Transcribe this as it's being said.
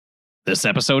This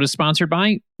episode is sponsored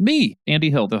by me,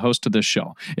 Andy Hill, the host of this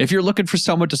show. If you're looking for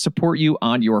someone to support you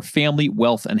on your family,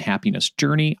 wealth, and happiness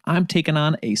journey, I'm taking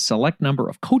on a select number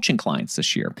of coaching clients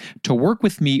this year. To work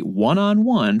with me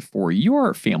one-on-one for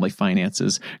your family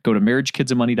finances, go to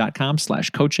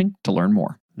marriagekidsandmoney.com/coaching to learn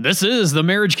more. This is the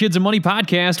Marriage, Kids, and Money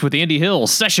podcast with Andy Hill,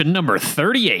 session number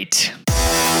 38.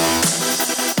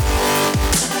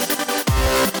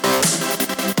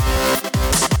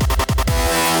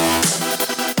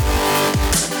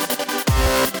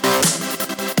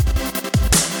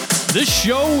 This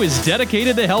show is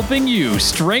dedicated to helping you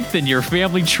strengthen your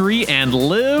family tree and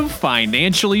live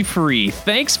financially free.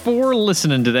 Thanks for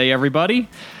listening today, everybody.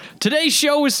 Today's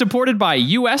show is supported by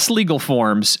U.S. Legal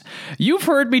Forms. You've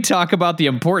heard me talk about the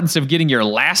importance of getting your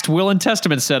last will and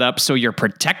testament set up so you're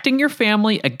protecting your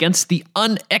family against the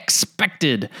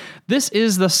unexpected. This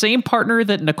is the same partner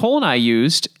that Nicole and I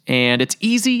used, and it's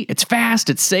easy, it's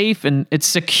fast, it's safe, and it's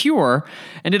secure,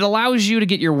 and it allows you to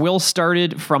get your will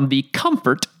started from the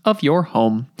comfort of your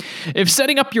home. If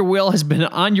setting up your will has been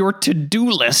on your to-do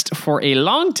list for a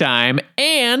long time,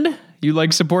 and you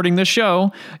like supporting the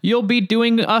show, you'll be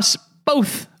doing us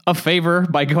both a favor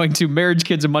by going to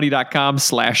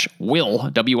marriagekidsandmoney.com/will,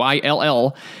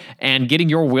 W-I-L-L, and getting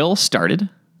your will started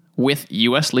with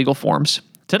U.S. Legal Forms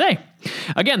today.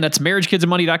 Again, that's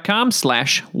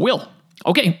marriagekidsandmoney.com/will.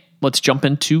 Okay, let's jump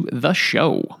into the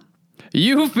show.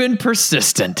 You've been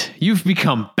persistent. You've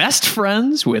become best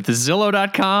friends with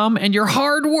Zillow.com, and your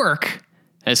hard work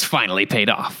has finally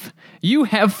paid off. You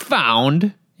have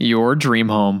found your dream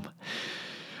home.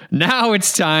 Now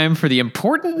it's time for the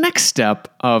important next step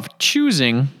of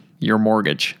choosing your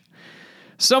mortgage.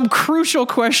 Some crucial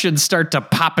questions start to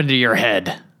pop into your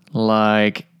head,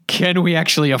 like, can we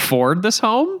actually afford this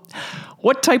home?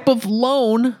 What type of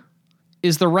loan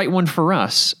is the right one for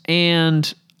us?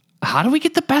 And how do we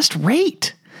get the best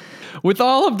rate? With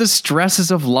all of the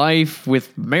stresses of life,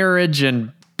 with marriage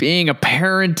and being a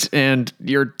parent and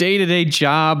your day-to-day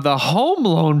job, the home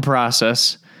loan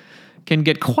process can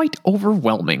get quite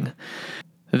overwhelming.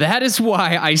 That is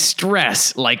why I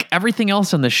stress, like everything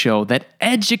else on the show, that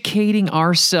educating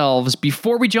ourselves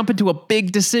before we jump into a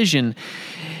big decision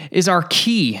is our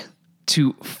key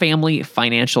to family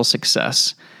financial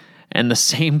success. And the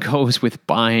same goes with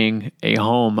buying a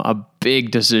home, a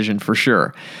big decision for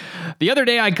sure. The other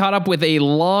day, I caught up with a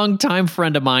longtime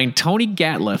friend of mine, Tony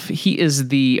Gatliff. He is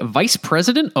the vice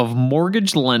president of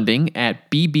mortgage lending at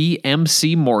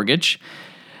BBMC Mortgage.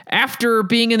 After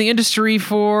being in the industry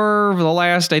for the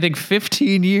last, I think,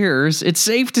 15 years, it's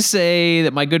safe to say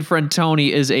that my good friend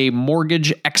Tony is a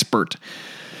mortgage expert.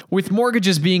 With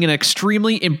mortgages being an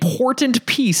extremely important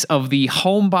piece of the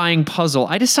home buying puzzle,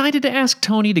 I decided to ask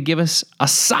Tony to give us a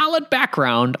solid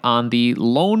background on the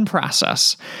loan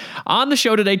process. On the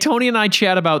show today, Tony and I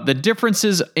chat about the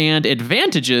differences and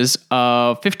advantages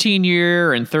of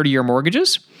 15-year and 30-year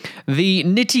mortgages, the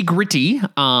nitty-gritty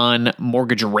on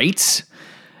mortgage rates,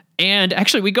 and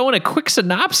actually, we go in a quick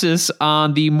synopsis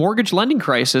on the mortgage lending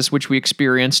crisis, which we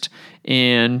experienced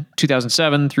in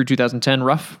 2007 through 2010,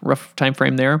 rough time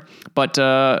frame there. But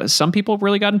some people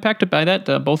really got impacted by that,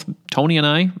 both Tony and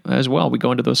I as well. We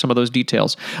go into some of those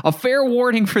details. A fair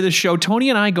warning for this show, Tony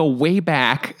and I go way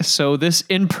back, so this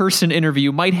in-person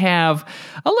interview might have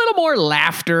a little more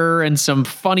laughter and some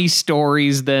funny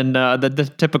stories than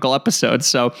the typical episodes.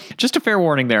 So just a fair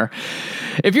warning there.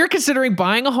 If you're considering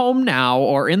buying a home now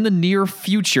or in the near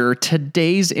future,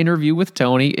 today's interview with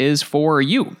Tony is for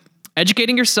you.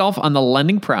 Educating yourself on the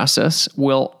lending process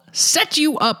will set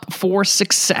you up for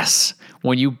success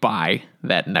when you buy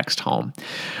that next home.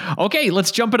 Okay,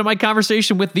 let's jump into my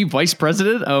conversation with the Vice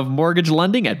President of Mortgage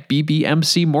Lending at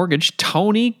BBMC Mortgage,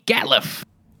 Tony Gatliff.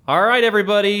 All right,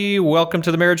 everybody. Welcome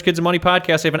to the Marriage, Kids, and Money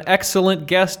podcast. I have an excellent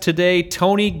guest today,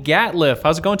 Tony Gatliff.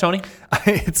 How's it going, Tony?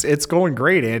 It's going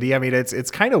great, Andy. I mean,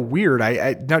 it's kind of weird.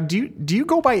 Now, do you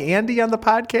go by Andy on the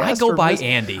podcast? I go by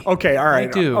Andy. Okay, all right.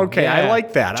 I do. Okay, yeah. I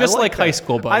like that. Just like that. High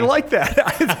school, buddy. I like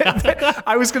that.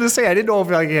 I was going to say, I didn't know if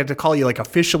I had to call you like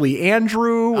officially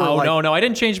Andrew. Or no. I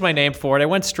didn't change my name for it. I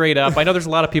went straight up. I know there's a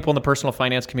lot of people in the personal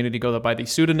finance community go by the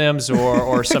pseudonyms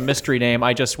or some mystery name.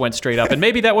 I just went straight up, and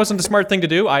maybe that wasn't the smart thing to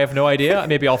do. I have no idea.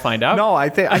 Maybe I'll find out. No, I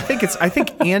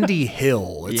think Andy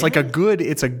Hill. It's like a good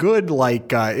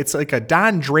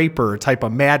Don Draper type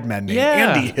of Mad Men name.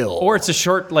 Yeah. Andy Hill. Or it's a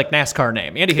short like NASCAR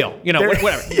name. Andy Hill. You know,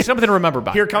 whatever. Something to remember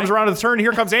by. Here comes around the turn.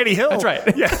 Here comes Andy Hill. That's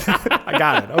right. Yeah. I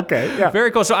got it. Okay. Yeah.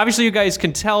 Very cool. So obviously you guys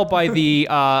can tell by the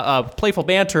playful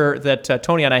banter that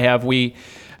Tony and I have. We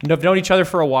have known each other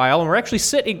for a while, and we're actually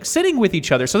sitting with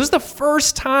each other. So this is the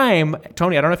first time,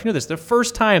 Tony, I don't know if you know this, the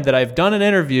first time that I've done an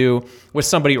interview with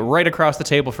somebody right across the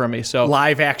table from me. So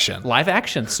Live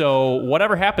action. So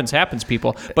whatever happens,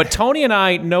 people. But Tony and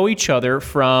I know each other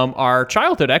from our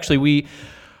childhood. Actually,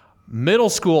 middle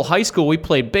school, high school, we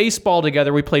played baseball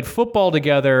together, we played football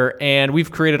together, and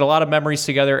we've created a lot of memories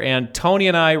together. And Tony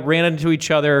and I ran into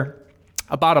each other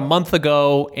about a month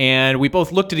ago, and we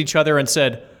both looked at each other and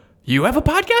said, "You have a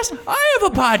podcast? I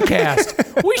have a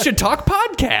podcast. We should talk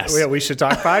podcasts." Yeah, we should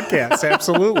talk podcasts.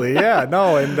 Absolutely. Yeah.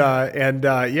 No.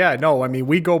 Yeah. No. I mean,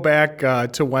 we go back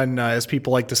to when, as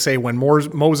people like to say, when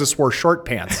Moses wore short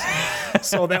pants.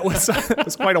 So that was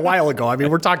quite a while ago. I mean,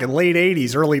 we're talking late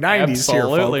 80s, early 90s here,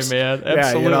 folks. Absolutely, man.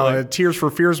 Absolutely. Yeah, Tears for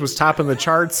Fears was topping the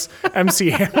charts. MC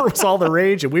Hammer was all the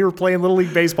rage, and we were playing Little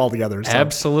League Baseball together. So.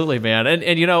 Absolutely, man.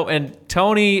 And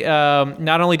Tony,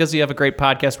 not only does he have a great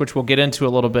podcast, which we'll get into a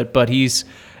little bit, but he's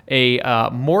a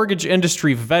mortgage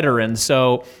industry veteran.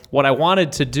 So what I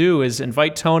wanted to do is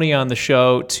invite Tony on the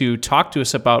show to talk to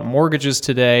us about mortgages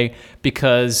today,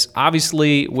 because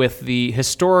obviously with the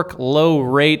historic low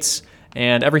rates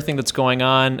and everything that's going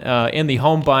on in the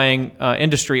home buying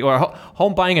industry, or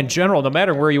home buying in general, no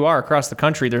matter where you are across the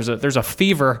country, there's a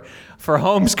fever for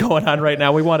homes going on right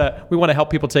now. We want to help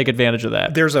people take advantage of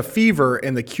that. There's a fever,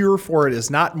 and the cure for it is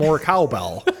not more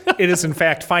cowbell. It is, in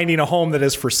fact, finding a home that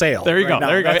is for sale. There you go.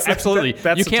 There you go. Absolutely.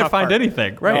 That's you can't find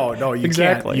anything, right? No, you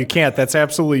exactly. can't. You can't. That's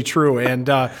absolutely true. And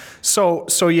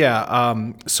so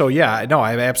yeah. No,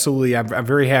 I'm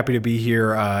very happy to be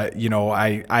here.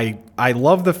 I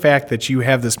love the fact that you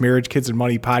have this Marriage, Kids, and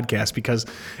Money podcast because,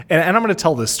 and I'm going to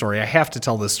tell this story. I have to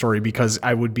tell this story because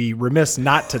I would be remiss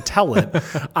not to tell it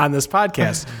on this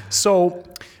podcast.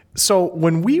 So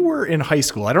when we were in high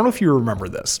school, I don't know if you remember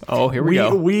this. Oh, here we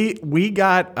go. We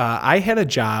got, I had a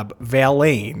job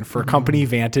valeting for company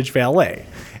Vantage Valet.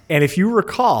 And if you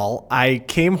recall, I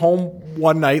came home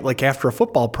one night, like after a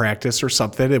football practice or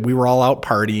something, and we were all out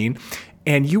partying.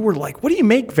 And you were like, "What do you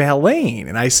make valeting?"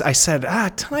 And I said,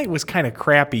 tonight was kind of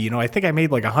crappy. I think I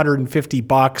made like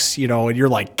 $150, and you're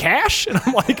like, "Cash?" And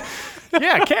I'm like,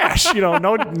 "Yeah, cash,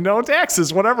 no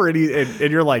taxes, whatever."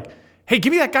 And you're like, "Hey,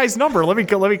 give me that guy's number. Let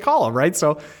me call him." Right.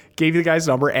 So gave you the guy's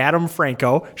number, Adam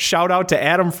Franco. Shout out to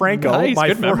Adam Franco, nice,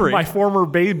 my former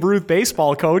Babe Ruth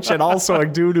baseball coach, and also a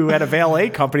dude who had a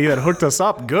valet company that hooked us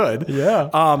up good.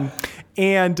 Yeah.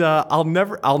 And I'll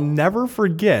never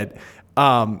forget.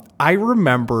 I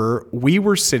remember we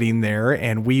were sitting there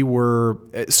and we were,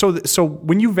 so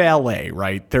when you valet,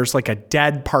 right, there's like a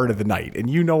dead part of the night, and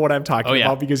you know what I'm talking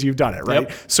about because you've done it, right?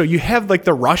 Yep. So you have like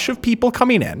the rush of people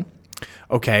coming in.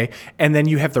 Okay. And then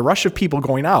you have the rush of people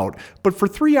going out. But for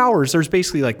 3 hours, there's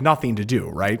basically like nothing to do,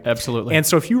 right? Absolutely. And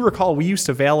so if you recall, we used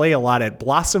to valet a lot at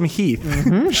Blossom Heath.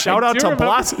 Mm-hmm. Shout out to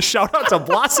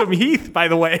Blossom Heath, by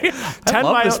the way. I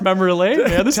love this memory lane,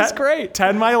 man. This is great.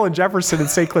 10 Mile in Jefferson and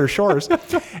St. Clair Shores.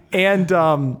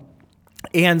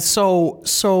 And so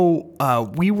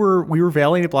we were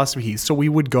valeting at Blossom Heath. So we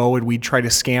would go and we'd try to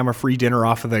scam a free dinner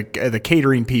off of the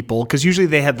catering people, because usually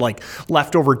they had like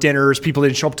leftover dinners. People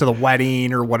didn't show up to the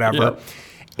wedding or whatever. Yep.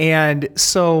 And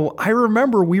so I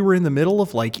remember we were in the middle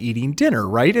of like eating dinner,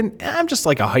 right? And I'm just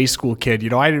like a high school kid,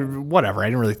 I didn't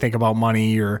really think about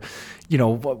money or,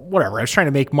 whatever. I was trying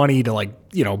to make money to like,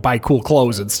 buy cool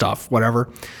clothes and stuff, whatever.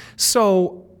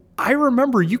 So I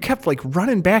remember you kept like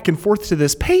running back and forth to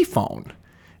this payphone.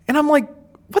 And I'm like,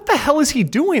 what the hell is he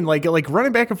doing? Like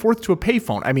running back and forth to a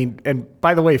payphone. I mean, and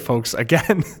by the way, folks,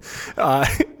 again,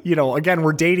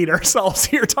 we're dating ourselves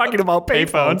here talking about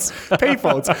payphones.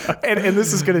 And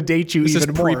this is going to date you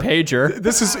even more. Pre-pager.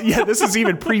 This is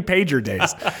even pre-pager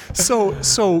days.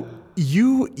 So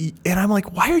you, and I'm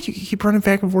like, why are you keep running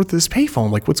back and forth to this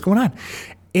payphone? Like, what's going on?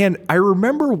 And I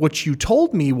remember what you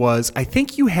told me was, I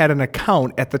think you had an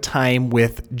account at the time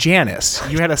with Janus.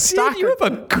 You had a stock. You have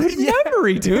a good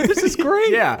memory, dude. This is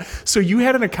great. Yeah. So you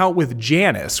had an account with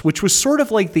Janus, which was sort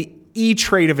of like the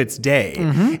E-Trade of its day.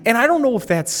 Mm-hmm. And I don't know if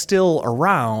that's still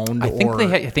around.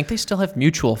 I think they still have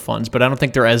mutual funds, but I don't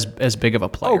think they're as big of a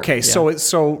player. Okay, yeah.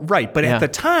 so right. But at the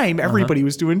time, everybody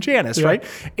was doing Janus, right?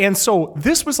 And so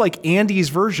this was like Andy's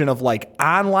version of like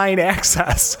online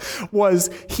access. Was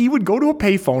he would go to a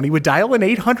payphone, he would dial an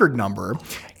 800 number,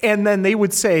 And then they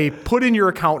would say, put in your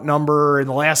account number and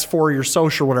the last 4 of your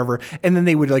social or whatever. And then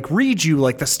they would like read you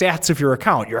like the stats of your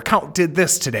account. Your account did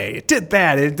this today. It did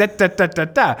that.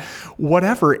 It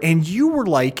whatever. And you were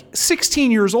like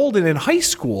 16 years old and in high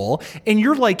school, and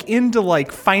you're like into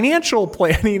like financial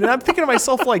planning. And I'm thinking to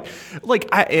myself,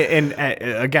 again,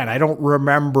 I don't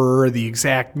remember the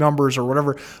exact numbers or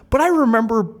whatever, but I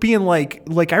remember being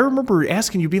like I remember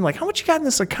asking you, being like, how much you got in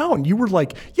this account? And you were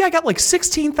like, yeah, I got like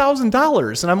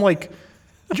 $16,000. And I'm like,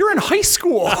 you're in high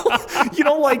school.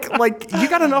 like you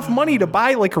got enough money to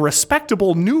buy like a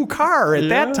respectable new car at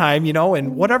that time,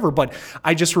 and whatever. But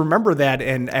I just remember that.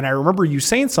 And I remember you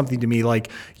saying something to me, like,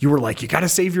 you were like, you got to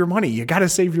save your money. You got to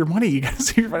save your money. You got to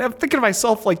save your money. I'm thinking to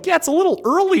myself, like, yeah, it's a little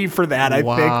early for that, I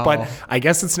think. But I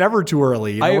guess it's never too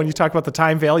early, when you talk about the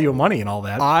time value of money and all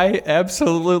that. I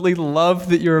absolutely love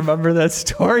that you remember that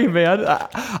story, man.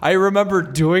 I remember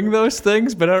doing those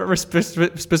things, but I don't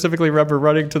specifically remember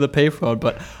running to the payphone.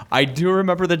 But I do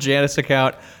remember the Janus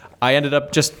account. I ended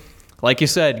up just, like you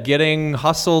said, getting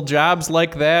hustle jobs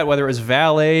like that, whether it was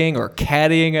valeting or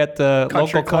caddying at the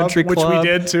local country club. Which we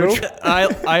did too.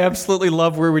 I absolutely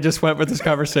love where we just went with this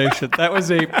conversation. That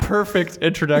was a perfect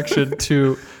introduction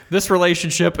to this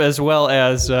relationship, as well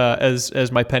as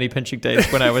my penny pinching days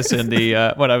when I was in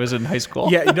high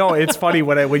school. Yeah, it's funny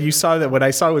when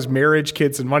I saw it was marriage,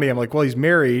 kids, and money. I'm like, well, he's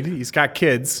married, he's got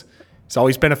kids. He's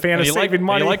always been a fan of saving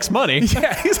money. He likes money.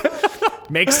 Yeah,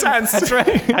 makes sense. That's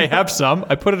right. I have some.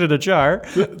 I put it in a jar.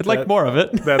 I'd like more of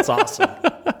it. That's awesome.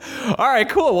 All right,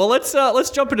 cool. Well, let's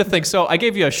jump into things. So I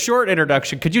gave you a short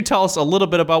introduction. Could you tell us a little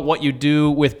bit about what you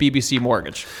do with BBC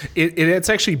Mortgage? It's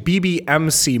actually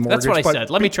BBMC Mortgage. That's what I said.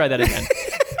 Let me try that again.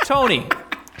 Tony,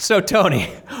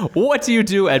 what do you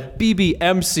do at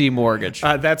BBMC Mortgage?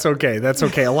 That's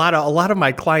okay. A lot of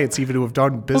my clients, even who have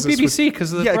done business BBC,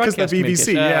 because of the broadcast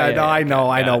BBC. I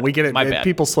know. We get it. My bad.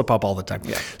 People slip up all the time.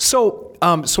 Yeah. So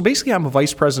basically, I'm a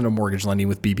vice president of mortgage lending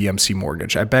with BBMC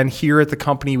Mortgage. I've been here at the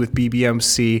company with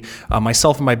BBMC.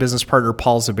 Myself and my business partner,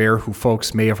 Paul Zabert, who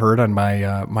folks may have heard on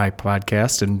my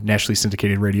podcast and nationally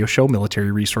syndicated radio show,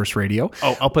 Military Resource Radio.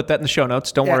 Oh, I'll put that in the show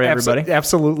notes. Don't worry, everybody.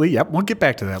 Absolutely. Yep. We'll get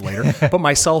back to that later. But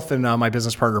myself and my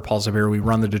business partner, Paul Zabert, we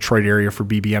run the Detroit area for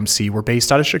BBMC. We're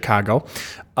based out of Chicago.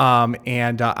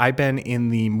 And I've been in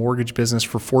the mortgage business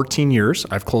for 14 years.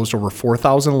 I've closed over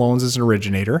 4,000 loans as an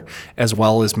originator, as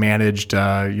well as managed,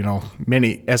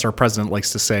 many, as our president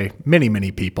likes to say,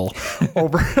 many people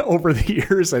over the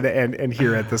years and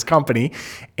here at this company.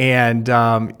 And,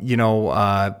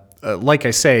 like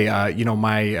I say,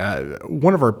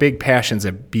 one of our big passions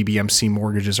at BBMC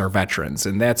Mortgages are veterans,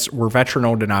 and we're veteran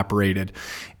owned and operated,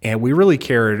 and we really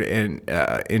care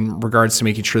in regards to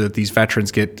making sure that these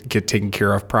veterans get taken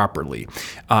care of properly.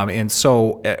 And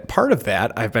so part of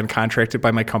that, I've been contracted by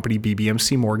my company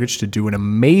BBMC Mortgage to do an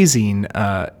amazing,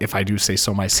 if I do say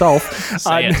so myself,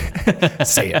 say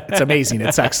it. It's amazing.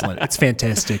 It's excellent. It's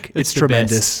fantastic. It's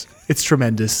tremendous. It's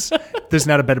tremendous. There's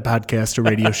not a better podcast or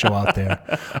radio show out there.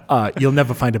 You'll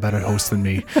never find a better host than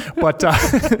me. But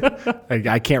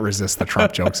I can't resist the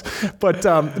Trump jokes.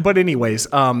 But anyways,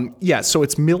 so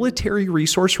it's Military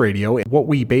Resource Radio. What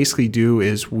we basically do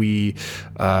is we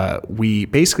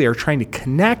basically are trying to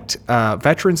connect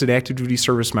veterans and active duty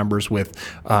service members with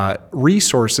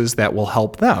resources that will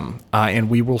help them. And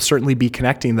we will certainly be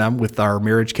connecting them with our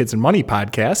Marriage, Kids, and Money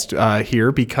podcast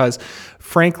here because,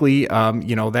 frankly,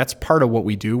 that's part of what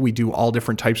we do. We do all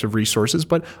different types of resources,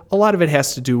 but a lot of it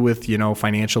has to do with,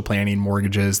 financial planning,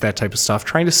 mortgages, that type of stuff,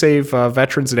 trying to save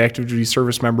veterans and active duty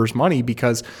service members money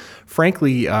because,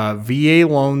 frankly, VA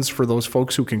loans for those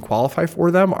folks who can qualify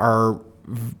for them are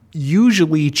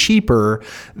usually cheaper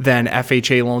than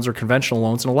FHA loans or conventional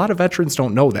loans, and a lot of veterans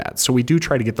don't know that. So we do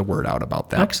try to get the word out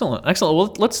about that. Excellent.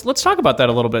 Well, let's talk about that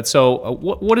a little bit. So,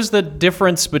 what is the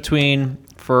difference between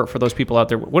for those people out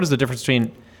there? What is the difference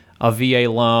between a VA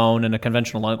loan and a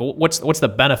conventional loan? What's the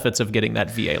benefits of getting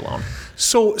that VA loan?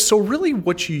 So really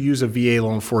what you use a VA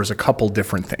loan for is a couple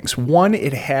different things. One,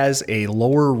 it has a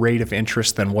lower rate of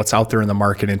interest than what's out there in the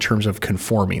market in terms of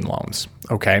conforming loans.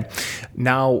 Okay.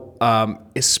 Now,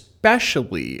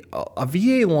 especially a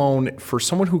VA loan for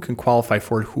someone who can qualify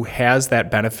for it, who has that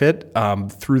benefit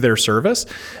through their service,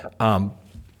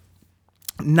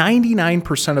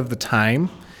 99% of the time,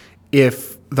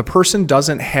 if the person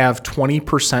doesn't have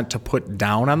 20% to put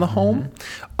down on the home,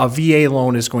 a VA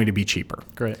loan is going to be cheaper.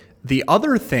 Great. The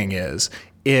other thing is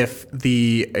if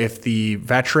the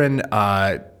veteran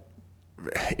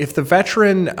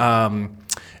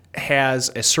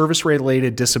has a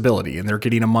service-related disability and they're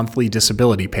getting a monthly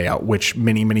disability payout, which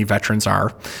many veterans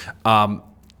are,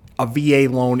 a a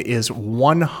VA loan is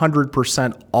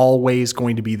 100% always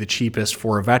going to be the cheapest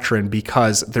for a veteran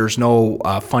because there's no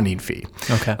funding fee.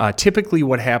 Okay. Typically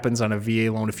what happens on a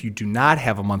VA loan if you do not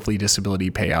have a monthly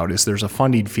disability payout is there's a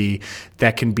funding fee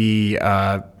that can be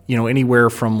anywhere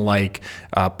from like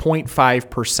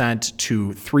 0.5% to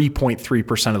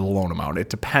 3.3% of the loan amount. It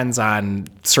depends on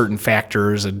certain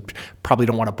factors, and probably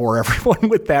don't want to bore everyone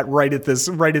with that right at this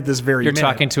very You're minute.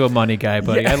 Talking to a money guy,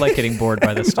 buddy. Yeah. I like getting bored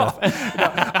by this stuff.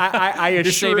 You're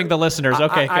saving the listeners.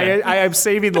 Okay, I am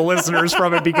saving the listeners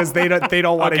from it because they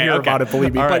don't want to hear about it.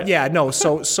 Believe me. All But right. yeah, no.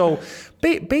 So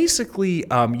basically,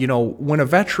 when a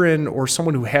veteran or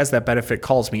someone who has that benefit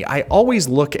calls me, I always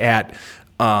look at.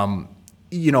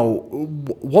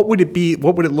 What would it be?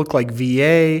 What would it look like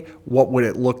VA? What would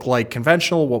it look like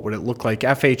conventional? What would it look like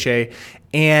FHA?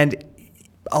 And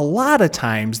a lot of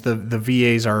times the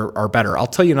VAs are better. I'll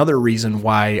tell you another reason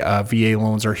why VA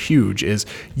loans are huge is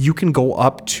you can go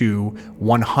up to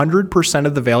 100%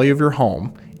 of the value of your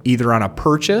home, either on a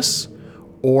purchase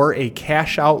or a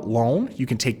cash out loan. You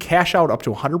can take cash out up to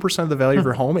 100% of the value of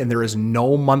your home, and there is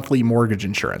no monthly mortgage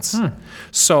insurance.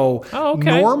 So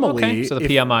normally, so the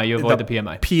PMI, you avoid the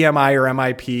PMI. PMI or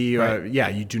MIP,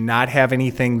 Right. you do not have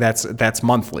anything that's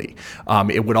monthly.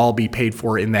 It would all be paid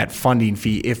for in that funding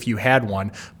fee if you had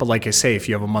one. But like I say, if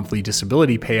you have a monthly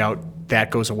disability payout, that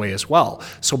goes away as well.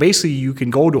 So basically, you can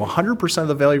go to 100% of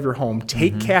the value of your home,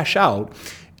 take cash out.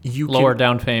 You Lower can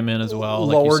down payment as well.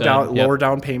 Like lower you said. down Yep. lower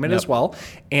down payment as well,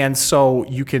 and so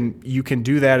you can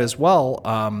do that as well.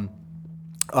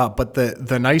 But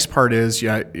the nice part is,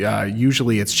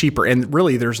 usually it's cheaper, and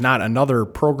really there's not another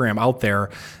program out there,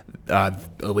 at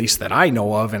least that I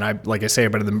know of. And like I say,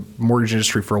 I've been in the mortgage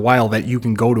industry for a while, that you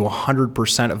can go to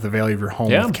 100% of the value of your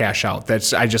home with cash out.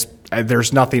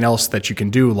 There's nothing else that you can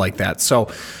do like that. So.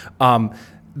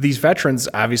 These veterans,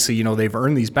 obviously, they've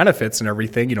earned these benefits and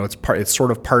everything. It's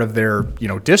sort of part of their,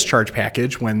 discharge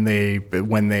package when they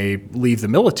leave the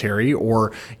military,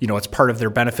 or, it's part of their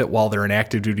benefit while they're an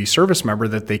active duty service member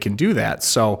that they can do that.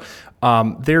 So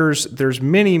there's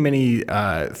many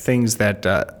things that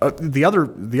the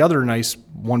other nice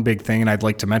one big thing, and I'd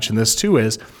like to mention this too,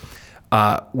 is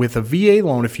with a VA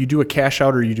loan, if you do a cash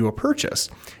out or you do a purchase,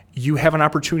 you have an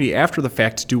opportunity after the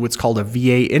fact to do what's called a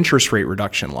VA interest rate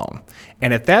reduction loan.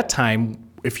 And at that time,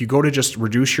 if you go to just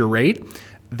reduce your rate,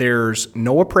 there's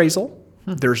no appraisal,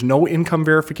 there's no income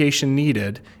verification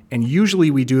needed, and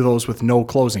usually we do those with no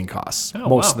closing costs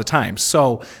most of the time.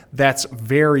 So that's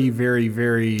very, very,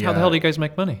 very... How the hell do you guys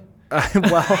make money?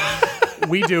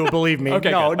 We do, believe me.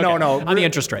 Okay, no. On the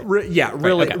interest rate.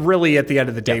 Really, at the end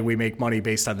of the day, we make money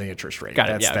based on the interest rate.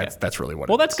 Got it. That's really what it is.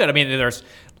 Well, that's good. I mean, there's,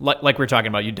 like we were talking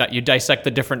about, you dissect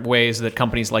the different ways that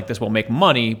companies like this will make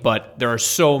money, but there are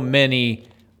so many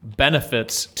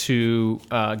benefits to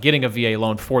getting a VA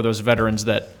loan for those veterans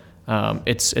that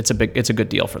it's a good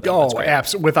deal for them. Oh,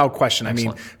 absolutely, without question.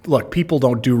 Excellent. I mean, look, people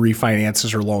don't do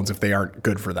refinances or loans if they aren't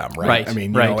good for them, right? Right, I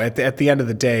mean, right. At the end of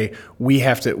the day, we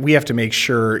have to make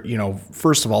sure,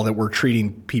 first of all, that we're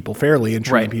treating people fairly and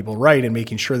treating people right, and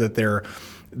making sure that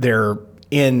they're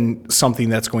in something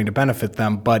that's going to benefit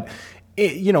them. But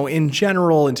in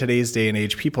general, in today's day and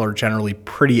age, people are generally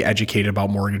pretty educated about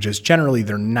mortgages. Generally,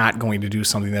 they're not going to do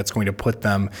something that's going to put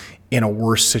them in a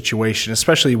worse situation,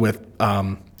 especially with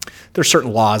there's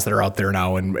certain laws that are out there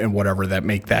now and whatever that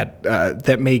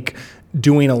make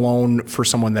doing a loan for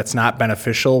someone that's not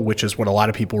beneficial, which is what a lot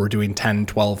of people were doing 10,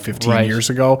 12, 15 years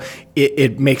ago,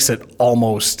 it makes it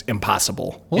almost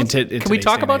impossible. Well, can we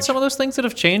talk about some of those things that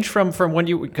have changed from when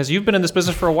because you've been in this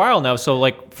business for a while now, so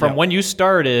like from when you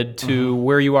started to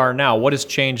where you are now, what has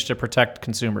changed to protect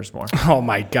consumers more? Oh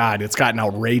my God, it's gotten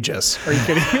outrageous. Are you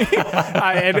kidding me?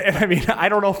 And I mean, I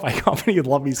don't know if my company would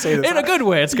let me say this. In a good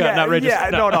way, it's gotten outrageous. Yeah,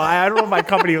 no, I don't know if my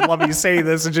company would let me say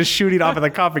this and just shooting off of the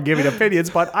cuff and giving opinions,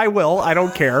 but I will. I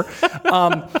don't care.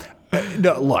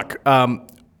 No, look,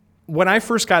 when I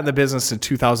first got in the business in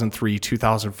 2003,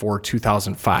 2004,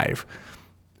 2005,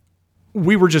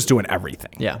 we were just doing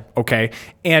everything. Yeah. Okay.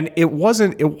 And it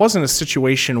wasn't a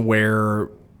situation where,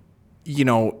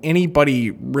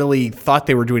 anybody really thought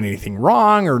they were doing anything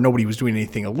wrong or nobody was doing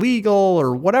anything illegal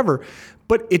or whatever.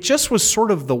 But it just was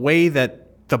sort of the way that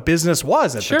the business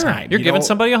was at the time. You're giving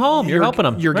somebody a home. You're helping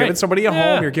them. You're giving somebody a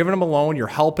home. You're giving them a loan. You're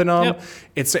helping them,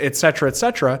 et cetera, et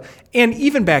cetera. And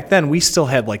even back then, we still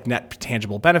had like net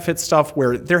tangible benefit stuff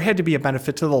where there had to be a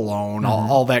benefit to the loan,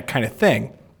 all that kind of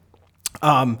thing.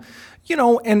 And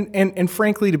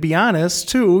frankly, to be honest,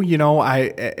 too,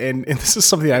 and this is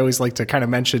something I always like to kind of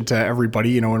mention to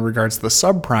everybody, in regards to the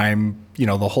subprime,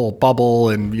 the whole bubble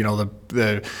and,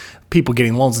 the people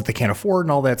getting loans that they can't afford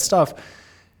and all that stuff.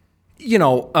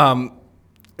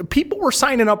 people were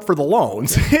signing up for the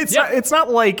loans. It's not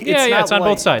like it's on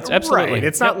both sides. Absolutely. Right.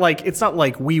 It's not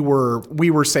like we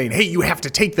were saying, hey, you have to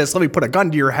take this. Let me put a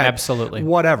gun to your head. Absolutely.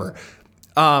 Whatever.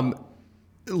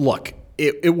 Look,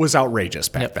 it was outrageous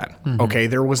back then. Mm-hmm. Okay,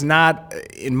 there was not,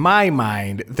 in my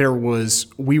mind,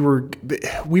 we were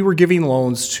giving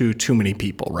loans to too many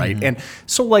people, right? Mm-hmm. And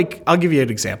so, like, I'll give you an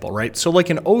example, right? So,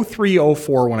 like in 03,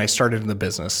 04, when I started in the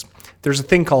business, there's a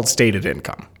thing called stated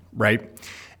income, right?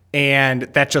 And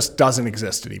that just doesn't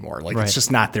exist anymore. Like, It's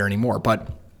just not there anymore. But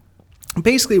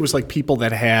basically, it was like people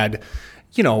that had,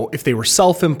 if they were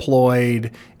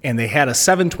self-employed and they had a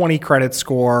 720 credit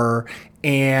score,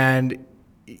 and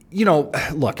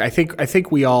look, I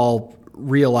think we all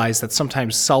realize that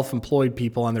sometimes self-employed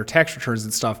people on their tax returns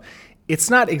and stuff, it's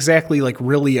not exactly like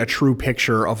really a true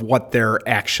picture of what they're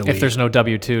actually if there's no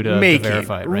W-2 to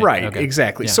verify it, right? Right, okay.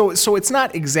 Exactly. Yeah. So it's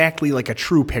not exactly like a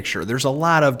true picture. There's a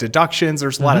lot of deductions.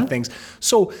 There's a lot of things.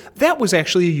 So that was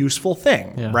actually a useful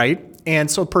thing, right?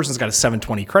 And so a person's got a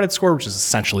 720 credit score, which is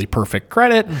essentially perfect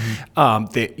credit.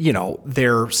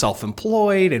 They're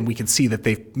self-employed, and we can see that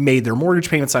they've made their mortgage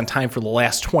payments on time for the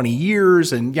last 20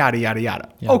 years, and yada, yada, yada.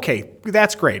 Yeah. Okay,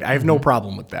 that's great. I have no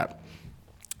problem with that.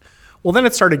 Well, then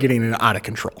it started getting out of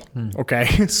control,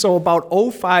 okay? So about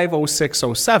 05, 06,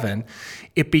 07,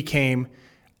 it became,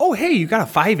 oh, hey, you got a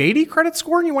 580 credit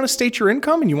score and you want to state your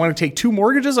income and you want to take 2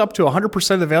 mortgages up to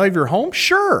 100% of the value of your home?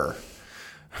 Sure.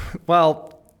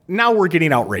 Well, now we're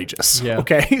getting outrageous,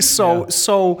 okay?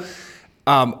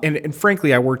 And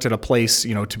frankly, I worked at a place,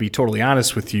 to be totally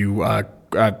honest with you, I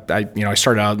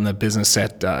started out in the business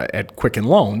at Quicken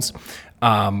Loans.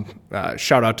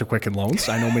 Shout out to Quicken Loans.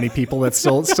 I know many people that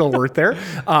still work there.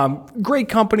 Great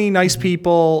company, nice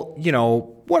people,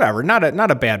 whatever, not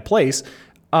a bad place.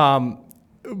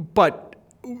 But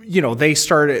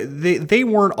they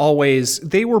weren't always,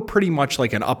 they were pretty much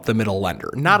like an up the middle lender.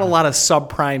 Not a lot of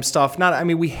subprime stuff.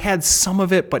 We had some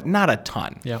of it, but not a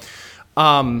ton. Yeah.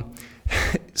 But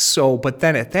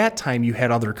then at that time, you had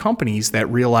other companies that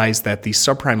realized that these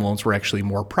subprime loans were actually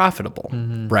more profitable,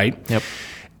 right? Yep.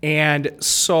 And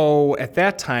so at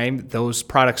that time, those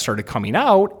products started coming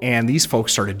out, and these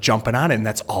folks started jumping on it, and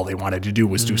that's all they wanted to do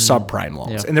was do subprime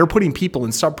loans. Yep. And they're putting people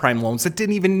in subprime loans that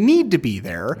didn't even need to be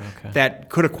there, that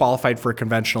could have qualified for a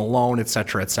conventional loan, et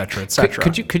cetera, et cetera, et cetera.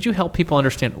 Could you help people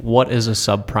understand what is a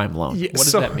subprime loan? What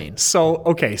does that mean? So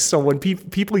when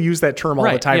people use that term all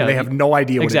the time, they have no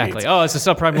idea what it means. Oh, it's a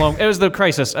subprime loan. It was the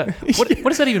crisis. What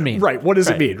does that even mean? Right. What does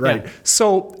it mean? Right. Yeah.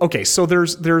 So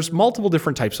there's multiple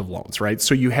different types of loans, right?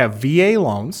 So you have VA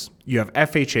loans, you have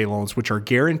FHA loans, which are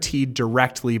guaranteed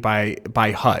directly by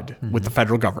HUD with the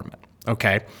federal government.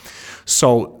 Okay,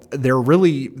 so they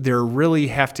really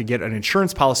have to get an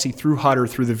insurance policy through HUD or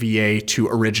through the VA to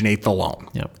originate the loan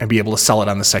and be able to sell it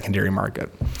on the secondary market.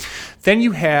 Then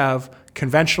you have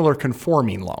conventional or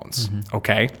conforming loans.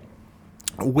 Okay,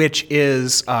 which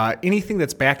is anything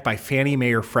that's backed by Fannie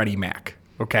Mae or Freddie Mac.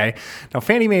 Okay, now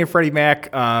Fannie Mae and Freddie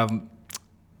Mac.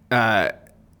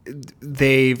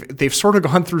 They've sort of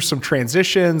gone through some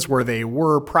transitions where they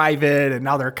were private and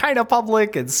now they're kind of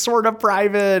public and sort of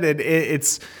private,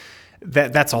 and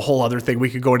that's a whole other thing. We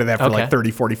could go into that for like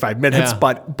 30, 45 minutes,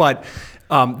 but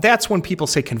that's when people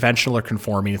say conventional or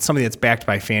conforming. It's something that's backed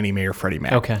by Fannie Mae or Freddie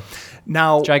Mac. Okay.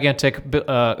 Now, gigantic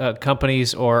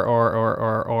companies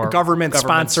or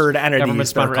government-sponsored entities.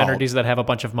 Government-sponsored entities that have a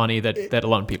bunch of money that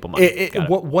loan people money.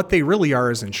 What they really are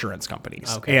is insurance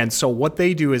companies. Okay. And so what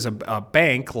they do is a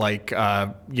bank like,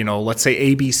 let's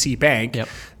say ABC Bank,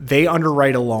 they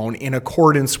underwrite a loan in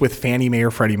accordance with Fannie Mae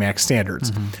or Freddie Mac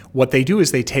standards. What they do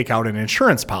is they take out an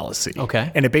insurance policy.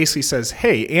 Okay. And it basically says,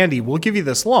 hey, Andy, we'll give you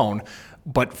this loan,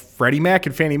 but Freddie Mac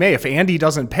and Fannie Mae, if Andy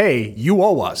doesn't pay, you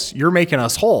owe us. You're making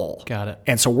us whole. Got it.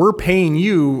 And so we're paying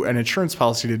you an insurance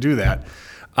policy to do that.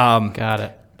 Got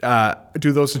it.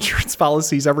 Do those insurance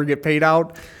policies ever get paid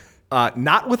out?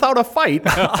 Not without a fight.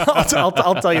 I'll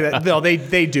tell you that. No,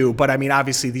 they do. But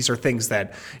obviously these are things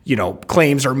that,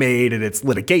 claims are made and it's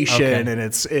litigation and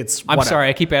it's I'm sorry.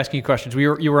 I keep asking you questions.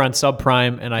 You were on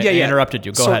subprime and I interrupted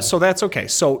you. Go ahead. So that's okay.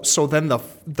 So then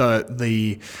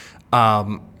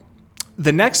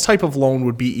the next type of loan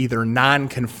would be either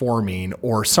non-conforming,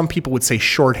 or some people would say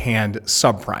shorthand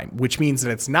subprime, which means that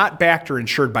it's not backed or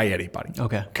insured by anybody.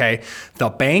 Okay. The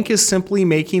bank is simply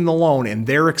making the loan and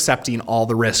they're accepting all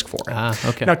the risk for it.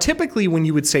 Okay. Now, typically when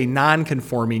you would say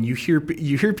non-conforming, you hear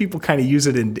people kind of use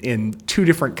it in two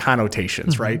different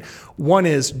connotations, right? One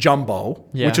is jumbo,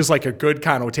 which is like a good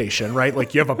connotation, right?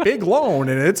 Like you have a big loan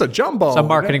and it's a jumbo. Some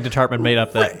marketing department made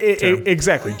up that term.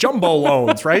 Exactly. Jumbo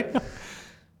loans, right?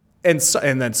 And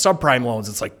then subprime loans,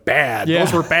 it's like bad. Yeah.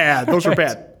 Those were bad. Those were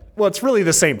bad. Well, it's really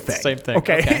the same thing. Same thing.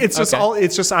 Okay. Okay. It's just Okay.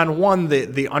 it's just on one,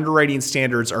 the underwriting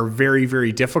standards are very,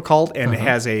 very difficult and it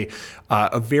has a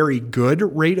very good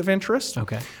rate of interest.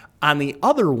 Okay. On the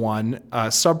other one,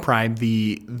 subprime,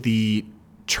 the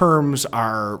terms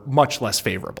are much less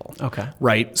favorable. Okay.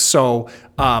 Right. So,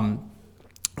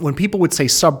 when people would say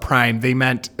subprime,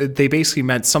 they basically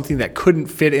meant something that couldn't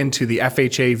fit into the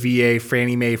FHA, VA,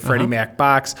 Fannie Mae, Freddie Mac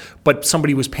box, but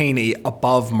somebody was paying a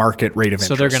above market rate of interest.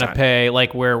 So they're going to on it. pay,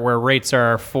 like where rates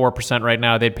are 4% right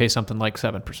now, they'd pay something like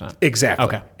 7%. Exactly.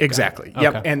 Okay. Exactly. Okay.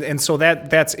 Yep. Okay. And so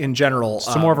that's in general.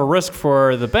 So more of a risk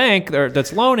for the bank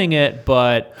that's loaning it,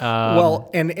 but Well,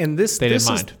 and this they this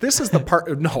didn't is mind. this is the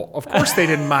part. No, of course they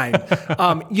didn't mind.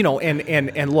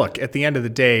 And look, at the end of the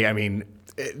day, I mean,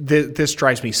 this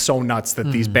drives me so nuts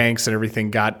that these banks and everything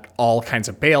got all kinds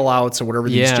of bailouts and whatever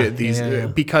these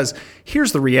because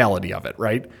here's the reality of it,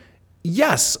 right?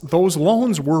 Yes, those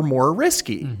loans were more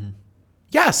risky.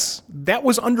 Yes, that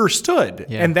was understood,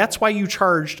 and that's why you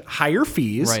charged higher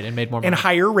fees, Right, and made more and money.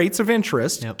 higher rates of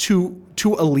interest to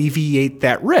alleviate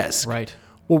that risk. Right.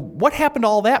 Well, what happened to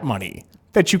all that money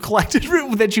that you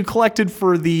collected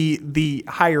for the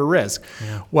higher risk?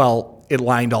 Well, it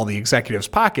lined all the executives'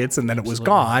 pockets, and then it was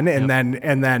gone. And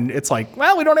then it's like,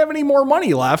 well, we don't have any more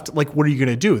money left. Like, what are you going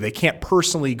to do? They can't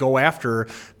personally go after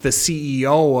the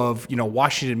CEO of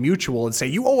Washington Mutual and say,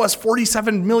 you owe us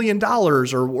 $47 million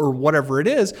or whatever it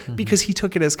is, because he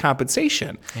took it as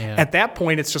compensation. Yeah. At that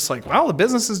point, it's just like, well, the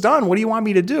business is done. What do you want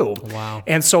me to do? Wow.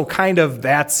 And so kind of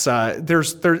that's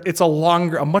it's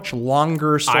a much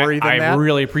longer story than that. I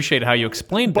really appreciate how you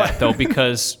explained that, though,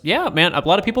 because yeah, man, a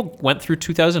lot of people went through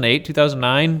 2008,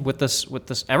 2009 with this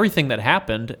everything that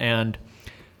happened, and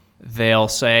they'll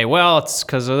say, well, it's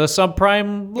because of the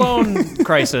subprime loan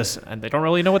crisis, and they don't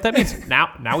really know what that means.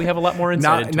 Now we have a lot more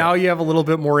insight into Now it. you have a little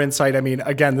bit more insight. I mean,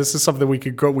 again, this is something we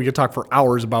could talk for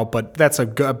hours about, but that's a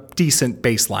decent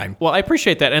baseline. Well, I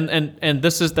appreciate that, and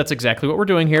that's exactly what we're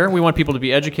doing here. We want people to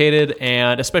be educated,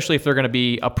 and especially if they're going to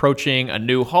be approaching a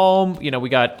new home. We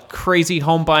got crazy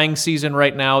home buying season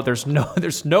right now. There's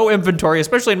no inventory,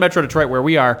 especially in Metro Detroit where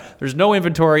we are. There's no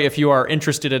inventory if you are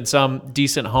interested in some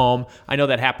decent home. I know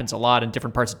that happens a lot in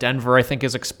different parts of Denver. I think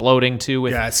is exploding too.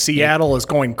 Seattle is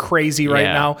going crazy right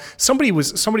Yeah. now. Somebody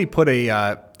put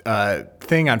a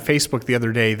thing on Facebook the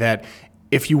other day that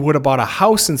if you would have bought a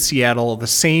house in Seattle the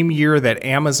same year that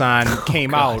Amazon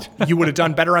came out, you would have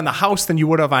done better on the house than you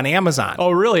would have on Amazon.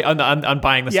 Oh, really? On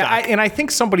buying the stock? I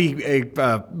think somebody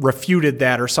refuted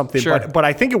that or something, Sure. but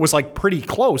I think it was like pretty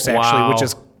close actually, Wow.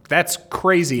 that's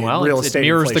crazy in real it estate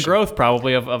mirrors inflation. the growth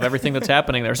probably of everything that's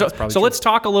happening there. So true. let's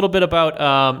talk a little bit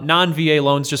about non-VA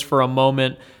loans just for a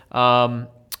moment.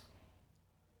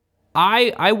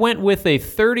 I went with a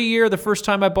 30-year the first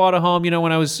time I bought a home.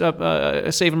 When I was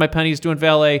saving my pennies, doing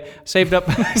valet, saved up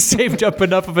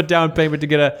enough of a down payment to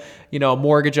get a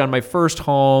mortgage on my first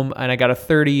home, and I got a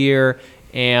 30-year.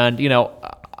 And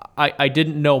I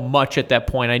didn't know much at that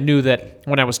point. I knew that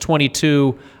when I was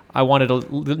 22, I wanted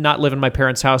to not live in my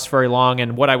parents' house very long,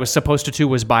 and what I was supposed to do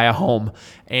was buy a home.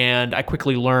 And I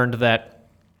quickly learned that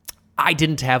I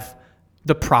didn't have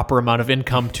the proper amount of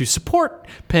income to support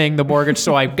paying the mortgage,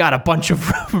 so I got a bunch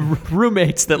of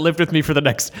roommates that lived with me for the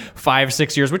next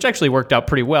 5-6 years, which actually worked out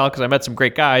pretty well because I met some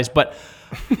great guys, but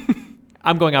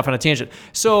I'm going off on a tangent.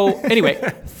 So anyway,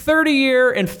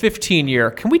 30-year and 15-year.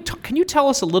 Can you tell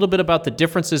us a little bit about the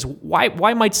differences?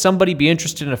 Why might somebody be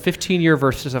interested in a 15-year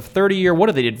versus a 30-year? What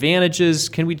are the advantages?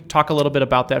 Can we talk a little bit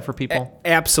about that for people?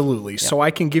 Absolutely. Yeah. So I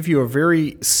can give you a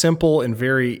very simple and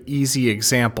very easy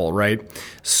example, right?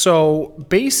 So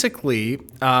basically,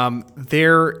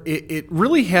 it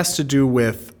really has to do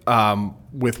with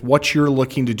what you're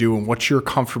looking to do and what you're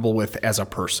comfortable with as a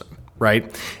person.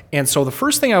 Right? And so the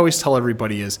first thing I always tell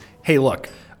everybody is, hey, look,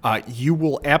 you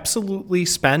will absolutely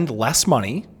spend less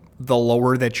money the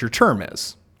lower that your term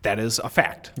is. That is a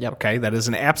fact. Yep. Okay? That is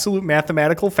an absolute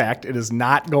mathematical fact. It is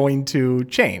not going to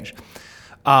change.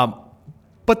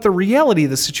 But the reality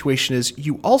of the situation is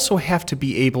you also have to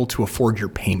be able to afford your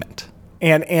payment.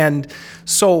 And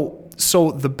so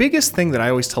the biggest thing that I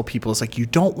always tell people is like, you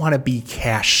don't want to be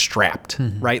cash strapped,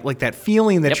 right? Like that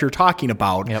feeling that you're talking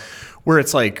about where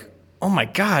it's like, oh my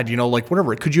God, like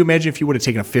whatever. Could you imagine if you would have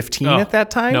taken a 15 at that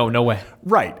time? No way.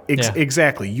 Right.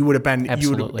 Exactly. You would have been,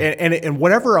 Absolutely. and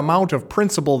whatever amount of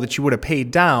principal that you would have paid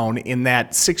down in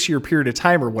that 6-year period of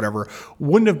time or whatever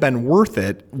wouldn't have been worth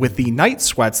it with the night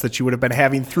sweats that you would have been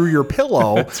having through your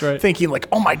pillow. That's right. Thinking like,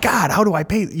 oh my God, how do I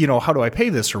pay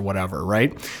this or whatever.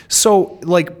 Right. So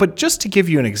but just to give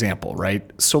you an example, right?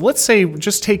 So let's say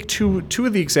just take two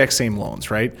of the exact same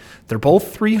loans, right? They're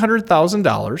both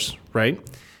 $300,000, right?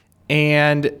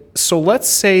 And So let's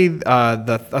say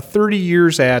the 30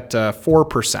 years at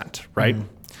 4%, right?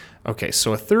 Okay,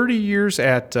 so a 30 years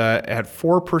at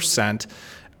 4%.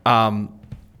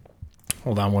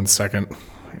 Hold on one second.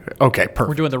 Okay, perfect.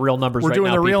 We're doing the real numbers. We're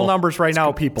doing the real numbers right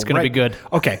now, people. It's going to be good.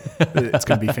 Okay, it's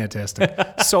going to be fantastic.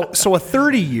 So a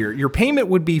 30-year, your payment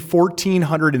would be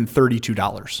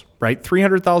 $1,432, right?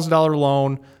 $300,000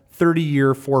 loan,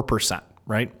 30-year, 4%,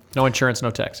 right? No insurance, no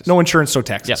taxes. No insurance, no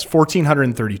taxes. Yep.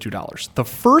 $1,432. The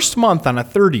first month on a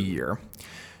 30-year,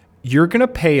 you're going to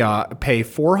pay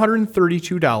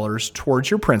 $432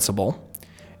 towards your principal.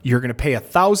 You're going to pay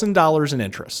 $1,000 in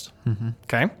interest.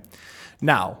 Okay.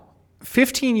 Now,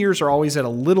 15 years are always at a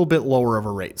little bit lower of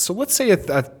a rate. So let's say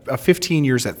a 15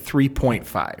 years at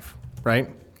 3.5, right?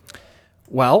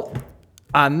 Well,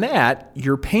 on that,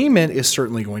 your payment is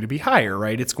certainly going to be higher,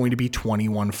 right? It's going to be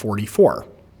 $2,144.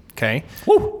 Okay.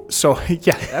 Woo. So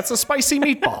yeah, that's a spicy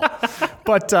meatball.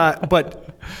 But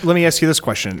let me ask you this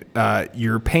question: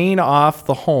 you're paying off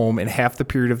the home in half the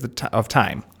period of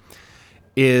time.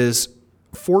 Is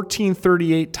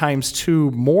 1438 times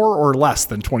 2 more or less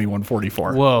than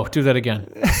 2144? Whoa, do that again.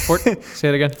 Say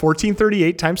it again.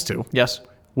 1438 times 2. Yes.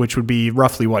 Which would be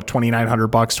roughly what, $2,900,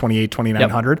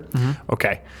 $2,900. Yep.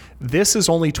 Okay. This is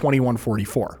only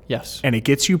 2144. Yes. And it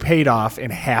gets you paid off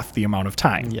in half the amount of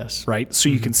time. Yes. Right? So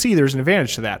you can see there's an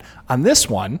advantage to that. On this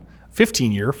one,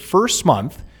 15-year, first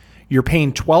month, you're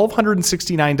paying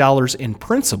 $1,269 in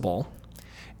principal,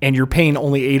 and you're paying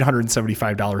only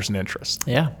 $875 in interest.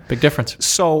 Yeah, big difference.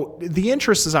 So the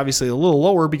interest is obviously a little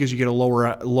lower because you get a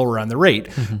lower on the rate.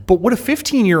 But what a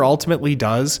 15-year ultimately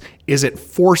does is it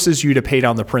forces you to pay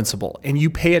down the principal, and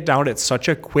you pay it down at such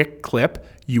a quick clip,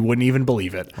 you wouldn't even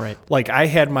believe it. Right. Like I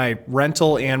had my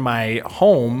rental and my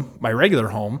home, my regular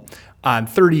home, on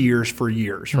 30 years for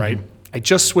years, right? I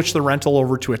just switched the rental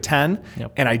over to a 10,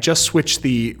 and I just switched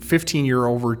the 15-year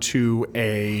over to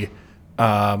a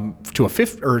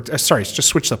just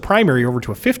switch the primary over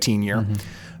to a 15-year.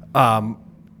 And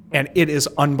it is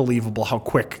unbelievable how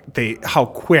quick the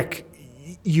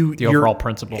overall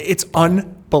principal. It's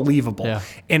unbelievable. Yeah.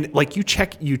 And like you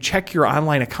check your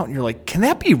online account and you're like, can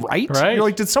that be right? Right. You're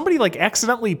like, did somebody like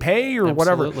accidentally pay or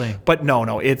Absolutely. whatever? But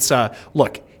no, it's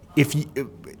look,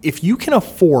 if you can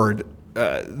afford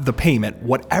the payment,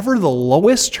 whatever the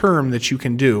lowest term that you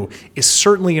can do is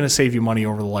certainly going to save you money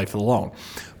over the life of the loan.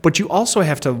 But you also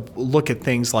have to look at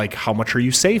things like how much are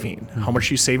you saving? How much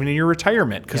are you saving in your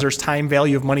retirement? Because there's time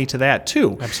value of money to that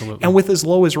too. Absolutely. And with as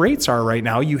low as rates are right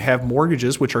now, you have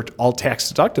mortgages which are all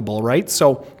tax deductible, right?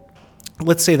 So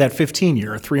let's say that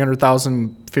 15-year,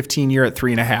 300,000 15-year at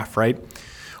 3.5, right?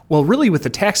 Well, really with the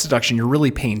tax deduction, you're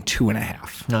really paying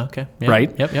 2.5. Okay. Yeah.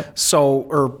 Right? Yep. So,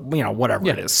 or whatever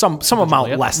it is, some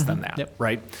amount less than that,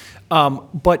 right?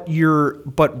 But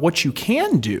what you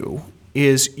can do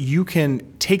is you can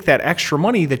take that extra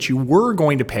money that you were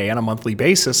going to pay on a monthly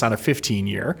basis on a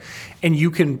 15-year, and you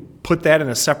can put that in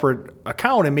a separate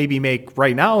account and maybe make,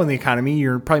 right now in the economy,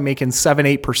 you're probably making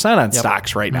 7-8% on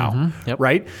stocks right now,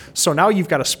 right? So now you've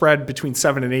got a spread between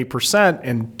 7 and 8%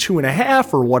 and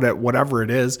 2.5 or whatever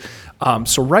it is.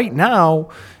 So right now,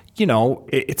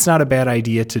 it's not a bad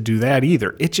idea to do that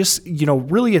either. It just,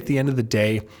 really at the end of the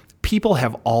day, people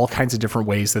have all kinds of different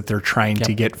ways that they're trying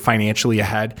to get financially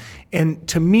ahead. And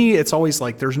to me, it's always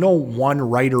like there's no one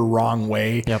right or wrong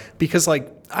way because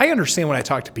like I understand when I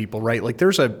talk to people, right? Like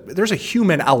there's a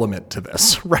human element to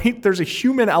this, right? There's a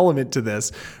human element to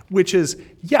this, which is,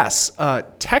 yes,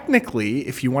 technically,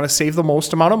 if you want to save the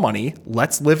most amount of money,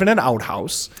 let's live in an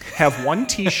outhouse, have one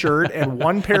T-shirt and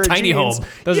one pair of tiny jeans. home.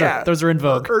 Those are in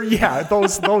vogue.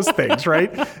 Those things,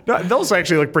 right? No, those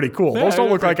actually look pretty cool. Those don't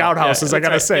look like outhouses, I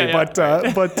gotta say.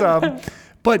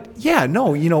 But yeah,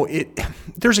 no,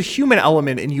 there's a human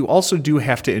element, and you also do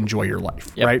have to enjoy your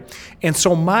life, right? And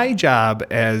so my job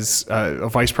as a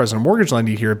vice president of mortgage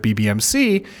lending here at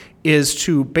BBMC is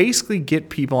to basically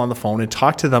get people on the phone and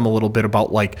talk to them a little bit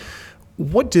about like,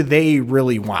 what do they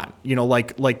really want?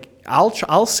 Like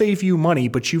I'll save you money,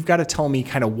 but you've got to tell me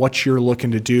kind of what you're looking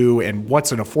to do and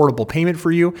what's an affordable payment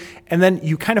for you, and then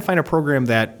you kind of find a program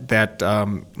that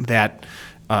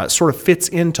sort of fits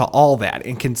into all that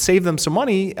and can save them some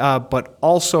money, but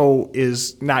also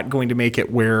is not going to make it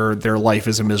where their life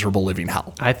is a miserable living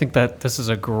hell. I think that this is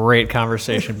a great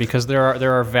conversation because there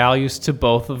are values to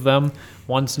both of them.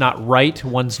 One's not right,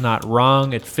 one's not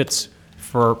wrong. It fits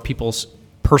for people's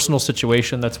personal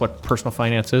situation. That's what personal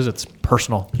finance is. It's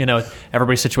personal.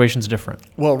 Everybody's situation's different.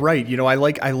 Well, right.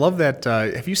 I love that.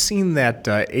 Have you seen that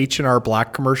H&R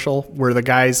Block commercial where the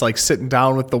guy's like sitting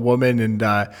down with the woman and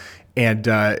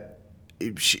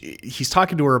he's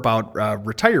talking to her about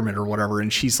retirement or whatever,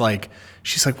 and she's like,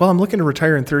 well, I'm looking to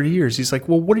retire in 30 years. He's like,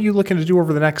 well, what are you looking to do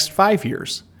over the next 5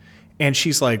 years? And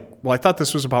she's like, well, I thought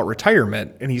this was about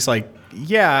retirement. And he's like,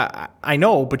 yeah, I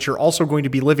know, but you're also going to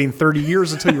be living 30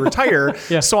 years until you retire.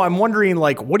 So I'm wondering,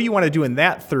 like, what do you want to do in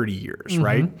that 30 years,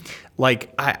 right?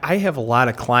 Like, I have a lot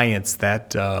of clients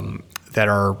that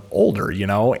are older,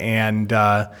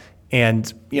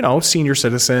 and senior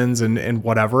citizens and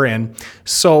whatever. And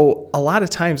so a lot of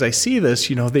times I see this,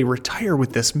 they retire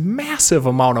with this massive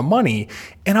amount of money.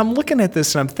 And I'm looking at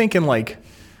this and I'm thinking, like,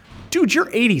 dude, you're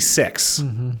 86.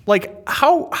 Like,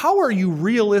 how are you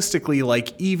realistically,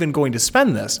 like, even going to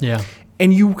spend this? Yeah.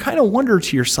 And you kind of wonder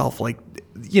to yourself, like,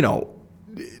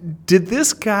 did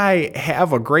this guy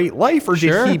have a great life, or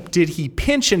did he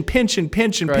pinch and pinch and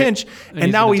pinch and pinch,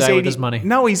 and now he's 80?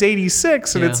 Now he's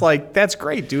 86, and it's like, that's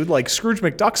great, dude. Like, Scrooge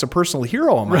McDuck's a personal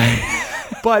hero of mine.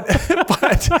 But at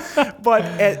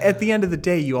the end of the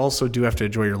day, you also do have to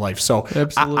enjoy your life. So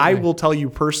I will tell you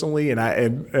personally,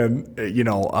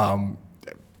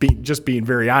 just being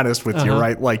very honest with you,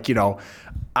 right? Like,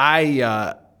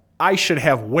 I should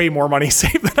have way more money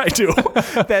saved than I do.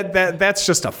 That's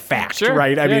just a fact,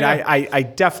 right? I mean, I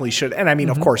definitely should. And I mean,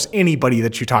 of course, anybody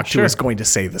that you talk to is going to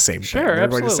say the same thing. They're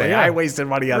going to say, I wasted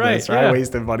money on this, or I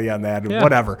wasted money on that, or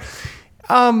whatever.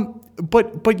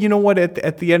 But you know what?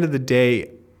 At the end of the day,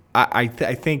 I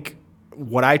think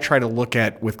what I try to look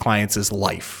at with clients is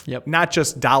life. Not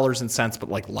just dollars and cents, but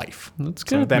like life. That's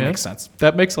good. So that makes sense.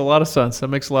 That makes a lot of sense.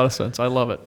 I love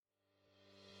it.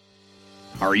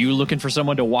 Are you looking for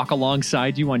someone to walk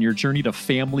alongside you on your journey to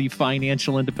family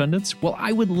financial independence? Well,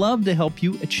 I would love to help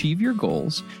you achieve your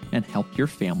goals and help your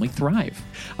family thrive.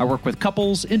 I work with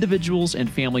couples, individuals, and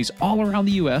families all around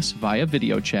the U.S. via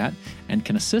video chat and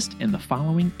can assist in the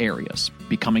following areas: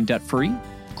 becoming debt-free,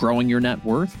 growing your net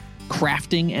worth,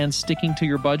 crafting and sticking to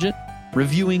your budget,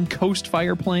 reviewing Coast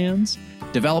Fire plans,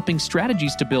 developing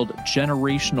strategies to build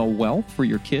generational wealth for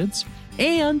your kids,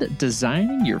 and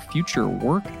designing your future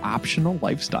work optional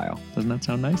lifestyle. Doesn't that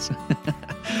sound nice?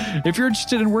 If you're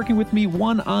interested in working with me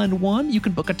one-on-one, you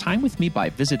can book a time with me by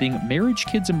visiting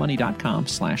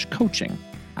marriagekidsandmoney.com/coaching.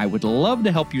 I would love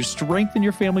to help you strengthen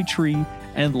your family tree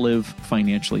and live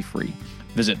financially free.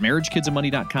 Visit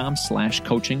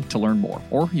marriagekidsandmoney.com/coaching to learn more,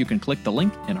 or you can click the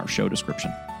link in our show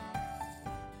description.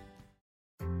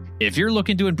 If you're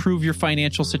looking to improve your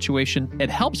financial situation, it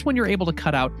helps when you're able to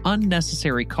cut out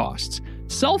unnecessary costs.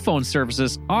 Cell phone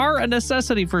services are a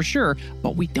necessity for sure,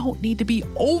 but we don't need to be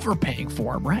overpaying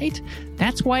for them, right?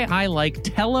 That's why I like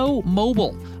Tello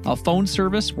Mobile, a phone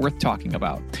service worth talking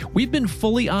about. We've been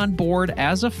fully on board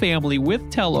as a family with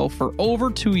Tello for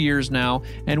over 2 years now,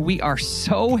 and we are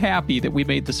so happy that we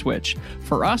made the switch.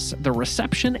 For us, the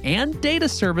reception and data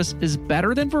service is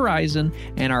better than Verizon,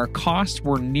 and our costs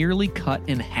were nearly cut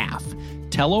in half.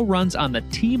 Tello runs on the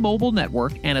T-Mobile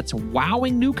network, and it's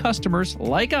wowing new customers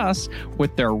like us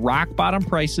with their rock-bottom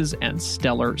prices and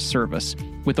stellar service.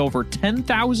 With over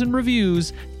 10,000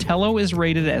 reviews, Tello is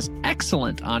rated as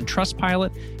excellent on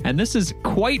Trustpilot, and this is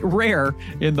quite rare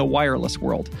in the wireless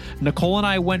world. Nicole and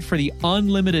I went for the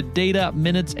unlimited data,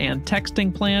 minutes, and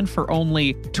texting plan for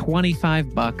only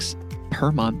 $25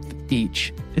 per month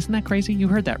each. Isn't that crazy? You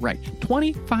heard that right.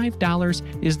 $25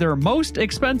 is their most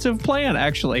expensive plan,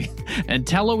 actually. And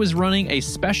Tello is running a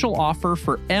special offer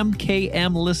for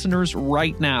MKM listeners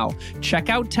right now. Check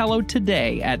out Tello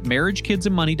today at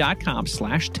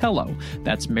marriagekidsandmoney.com/Tello.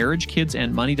 That's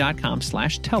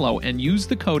marriagekidsandmoney.com/Tello, and use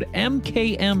the code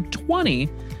MKM20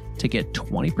 to get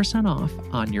 20% off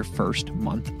on your first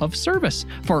month of service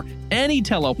for any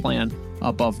Tello plan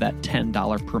above that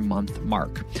 $10 per month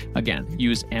mark. Again,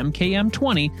 use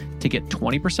MKM20 to get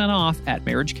 20% off at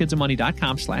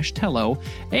marriagekidsandmoney.com/Tello,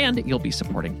 and you'll be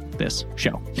supporting this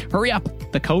show. Hurry up.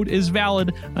 The code is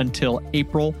valid until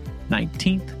April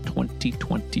 19th,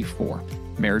 2024.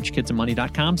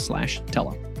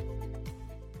 marriagekidsandmoney.com/Tello.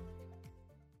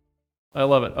 I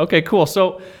love it. Okay, cool.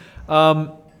 So,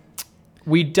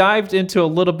 we dived into a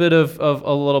little bit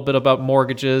about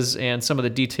mortgages and some of the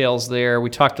details there.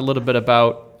 We talked a little bit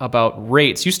about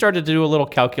rates. You started to do a little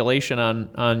calculation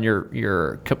on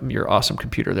your awesome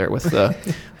computer there with the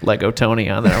Lego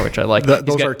Tony on there, which I like.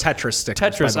 Those are Tetris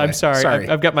stickers. Tetris. I'm sorry.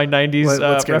 I've got my 90s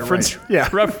reference. Right. Yeah.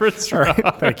 Reference. All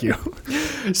right. Thank you.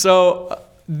 So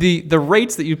the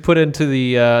rates that you put into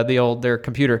their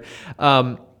computer,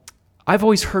 I've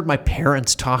always heard my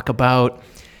parents talk about.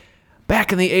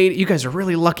 Back in the 80s, you guys are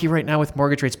really lucky right now with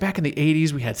mortgage rates. Back in the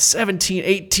 80s, we had 17,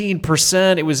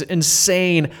 18%. It was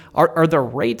insane. Are the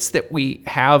rates that we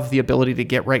have the ability to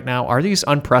get right now, are these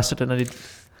unprecedented?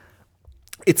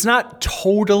 it's not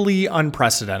totally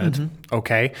unprecedented,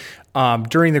 okay?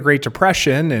 During the Great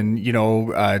Depression and,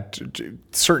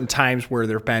 certain times where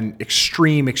there have been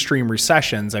extreme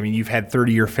recessions, I mean, you've had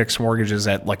 30-year fixed mortgages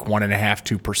at like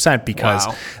 1.5%, 2% because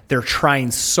they're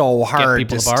trying so hard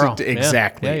people to borrow.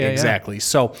 Exactly.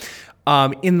 So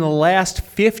in the last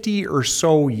 50 or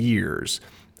so years,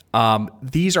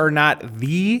 these are not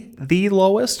the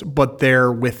lowest, but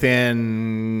they're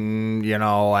within,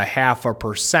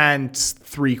 0.5%,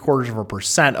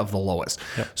 0.75% of the lowest.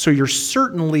 Yep. So you're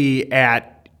certainly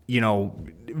at,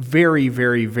 very,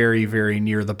 very, very, very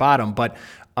near the bottom. But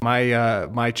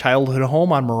my childhood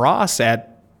home on Moross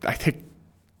at, I think,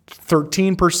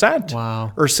 13%.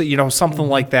 Wow. Or so, something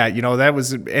like that. That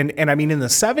was, and I mean, in the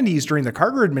 70s during the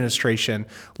Carter administration,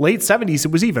 late 70s,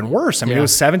 it was even worse. I mean, it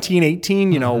was 17,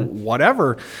 18,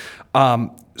 whatever.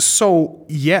 So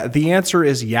yeah, the answer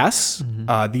is yes.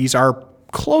 These are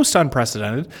close to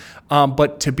unprecedented.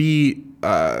 But to be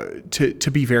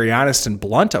very honest and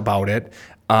blunt about it,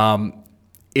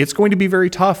 it's going to be very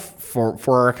tough for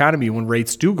our economy when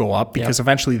rates do go up because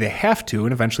eventually they have to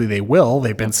and eventually they will.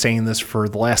 They've been saying this for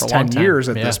the last 10 years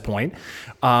at this point.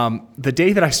 The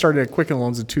day that I started at Quicken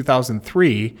Loans in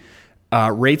 2003,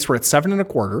 rates were at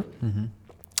 7.25%.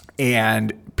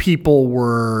 And people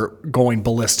were going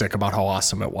ballistic about how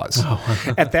awesome it was.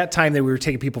 At that time, we were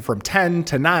taking people from 10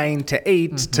 to 9 to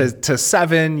 8 to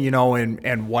 7,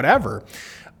 and whatever.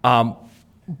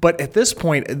 But at this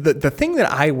point, the thing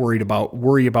that I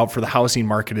worry about for the housing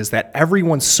market is that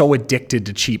everyone's so addicted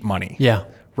to cheap money. Yeah.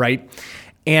 Right.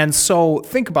 And so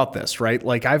think about this, right?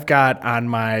 Like I've got on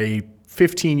my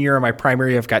 15-year on my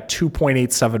primary, I've got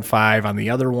 2.875. On the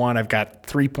other one, I've got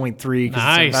 3.3 because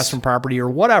it's investment property or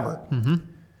whatever.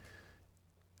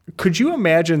 Could you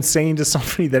imagine saying to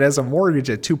somebody that has a mortgage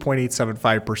at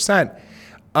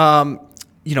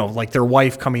 2.875%, like their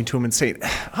wife coming to them and saying,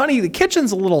 honey, the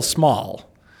kitchen's a little small.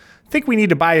 I think we need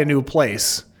to buy a new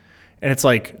place. And it's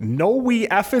like, no, we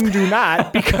effing do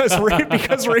not because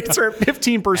rates are at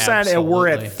 15% and we're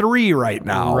at 3 right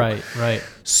now. Right.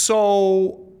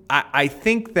 So I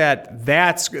think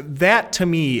that to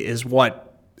me is what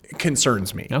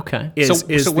concerns me. Okay.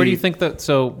 So where do you think that?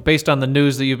 So based on the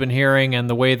news that you've been hearing and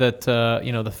the way that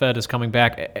the Fed is coming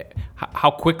back,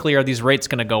 how quickly are these rates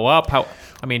going to go up?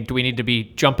 Do we need to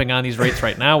be jumping on these rates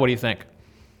right now? What do you think?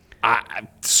 I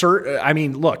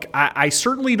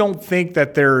certainly don't think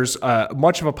that there's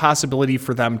much of a possibility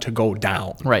for them to go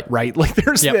down. Right. Like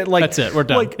there's that's it. We're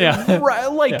done.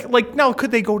 Now could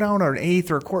they go down on an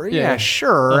eighth or a quarter? Yeah,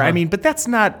 sure. But that's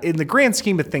not in the grand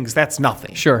scheme of things. That's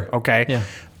nothing. Sure. Okay.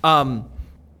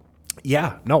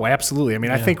 Yeah. No, absolutely.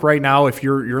 I think right now, if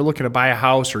you're looking to buy a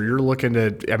house or you're looking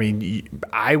to,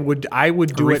 I would do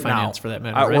it now. Refinance for that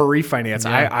matter, right? Or refinance.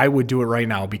 Yeah. I would do it right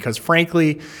now because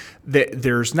frankly,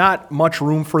 there's not much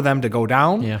room for them to go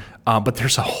down. Yeah. But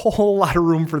there's a whole lot of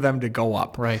room for them to go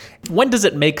up. Right. When does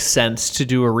it make sense to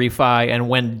do a refi and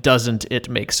when doesn't it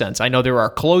make sense? I know there are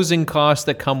closing costs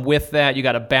that come with that. You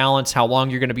got to balance how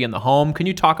long you're going to be in the home. Can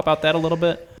you talk about that a little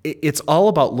bit? It's all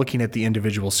about looking at the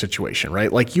individual situation,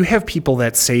 right? Like you have people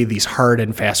that say these hard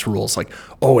and fast rules like,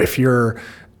 oh, if you're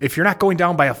not going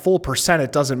down by a full percent,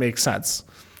 it doesn't make sense.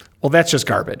 Well, that's just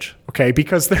garbage, okay?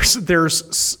 Because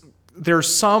there's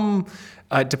some,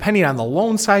 depending on the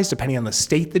loan size, depending on the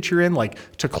state that you're in, like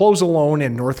to close a loan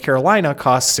in North Carolina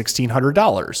costs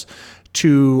 $1,600.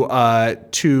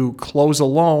 To close a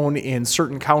loan in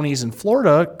certain counties in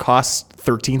Florida costs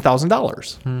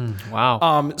 $13,000.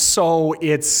 Wow. So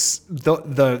it's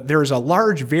there's a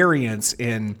large variance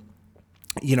in,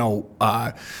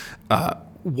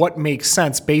 what makes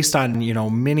sense based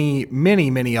on,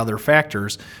 many other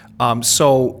factors.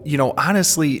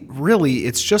 Honestly, really,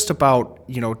 it's just about,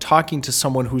 talking to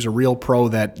someone who's a real pro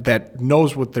that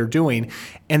knows what they're doing.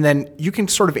 And then you can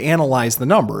sort of analyze the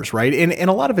numbers, right? And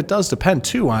a lot of it does depend,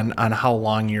 too, on how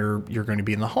long you're going to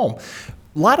be in the home.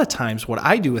 A lot of times what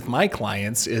I do with my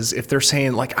clients is if they're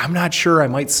saying, like, I'm not sure, I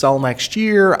might sell next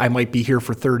year, I might be here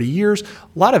for 30 years. A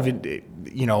lot of it,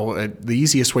 the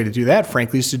easiest way to do that,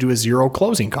 frankly, is to do a zero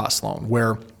closing cost loan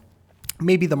where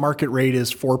maybe the market rate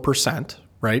is 4%.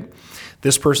 Right?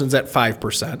 This person's at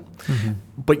 5%,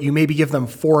 but you maybe give them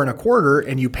 4.25%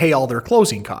 and you pay all their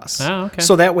closing costs. Oh, okay.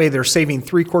 So that way they're saving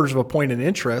 0.75 of a point in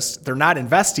interest. They're not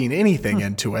investing anything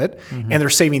into it, and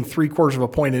they're saving 0.75 of a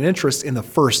point in interest in the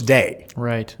first day.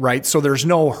 Right. So there's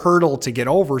no hurdle to get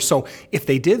over. So if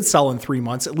they did sell in 3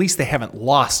 months, at least they haven't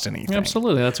lost anything.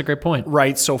 Absolutely. That's a great point.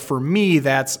 Right. So for me,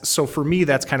 that's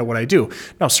kind of what I do.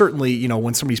 Now, certainly,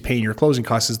 when somebody's paying your closing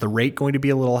costs, is the rate going to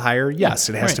be a little higher? Yes,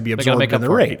 it has to be absorbed in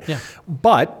the rate. Yeah.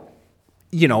 But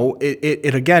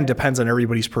it again depends on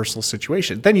everybody's personal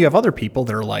situation. Then you have other people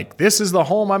that are like, this is the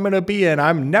home I'm going to be in.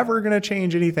 I'm never going to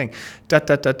change anything.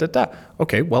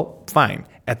 Okay, well, fine.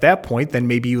 At that point, then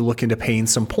maybe you look into paying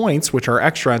some points, which are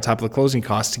extra on top of the closing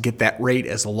costs, to get that rate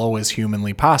as low as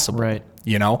humanly possible. Right.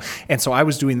 And so I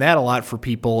was doing that a lot for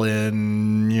people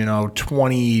in,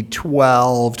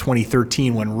 2012,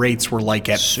 2013, when rates were like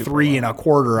at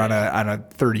 3.25 on a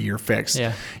 30-year fix.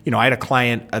 Yeah. I had a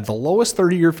client at the lowest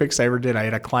 30-year fix I ever did. I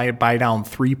had a client buy down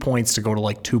 3 points to go to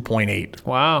like 2.8.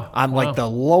 Wow. On like the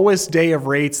lowest day of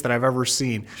rates that I've ever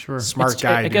seen. Sure. Smart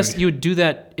guy. I guess you would do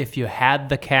that if you had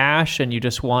the cash and you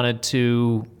just wanted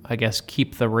to, I guess,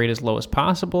 keep the rate as low as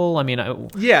possible. I mean,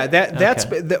 that's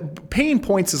paying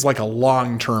points is like a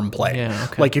long-term play. Yeah,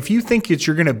 okay. Like if you think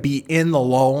you're going to be in the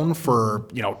loan for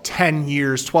 10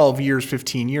 years, 12 years,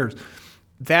 15 years,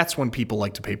 that's when people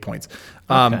like to pay points.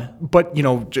 But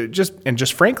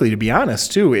just frankly, to be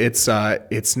honest too, it's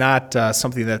not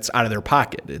something that's out of their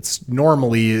pocket. It's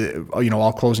normally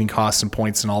all closing costs and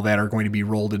points and all that are going to be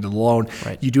rolled into the loan.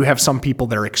 Right. You do have some people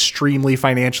that are extremely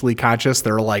financially conscious.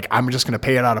 They're like, I'm just going to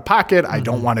pay it out of pocket. I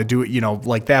don't want to do it,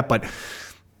 like that. But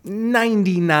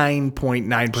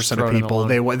 99.9% of people,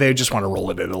 they just want to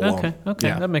roll it into the loan. Okay,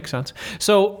 Yeah. that makes sense.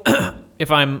 So if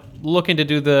I'm looking to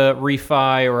do the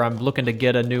refi or I'm looking to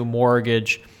get a new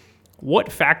mortgage,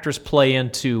 what factors play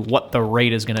into what the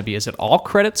rate is going to be? Is it all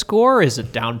credit score? Is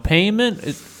it down payment?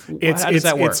 How does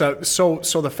that work? So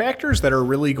the factors that are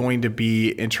really going to be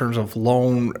in terms of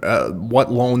loan,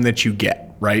 what loan that you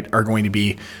get, right, are going to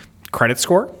be credit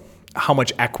score, how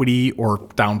much equity or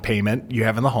down payment you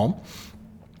have in the home.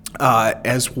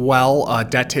 As well,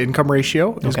 debt to income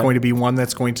ratio is going to be one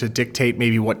that's going to dictate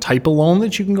maybe what type of loan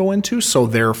that you can go into. So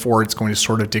therefore, it's going to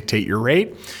sort of dictate your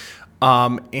rate.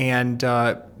 Those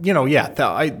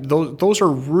are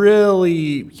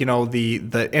really,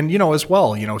 as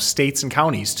well, states and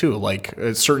counties too. Like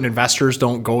certain investors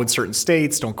don't go in certain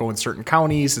states, don't go in certain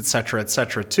counties, et cetera,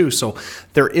 too. So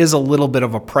there is a little bit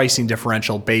of a pricing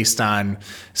differential based on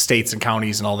states and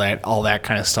counties and all that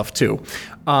kind of stuff too.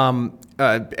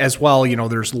 As well,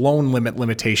 there's loan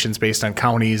limitations based on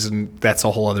counties, and that's a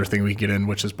whole other thing we get in,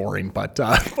 which is boring. But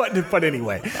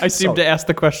anyway, I seem to ask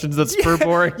the questions that's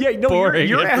boring. Boring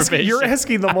you're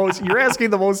asking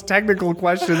the most technical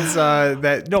questions.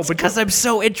 Because I'm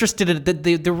so interested in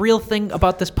it. The real thing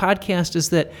about this podcast is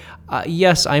that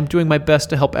yes, I'm doing my best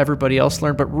to help everybody else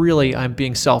learn, but really I'm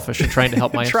being selfish and trying to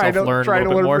help myself learn a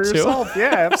little bit more too. Yourself.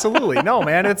 Yeah, absolutely. No,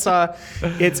 man, it's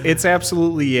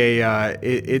absolutely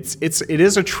it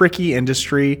is a tricky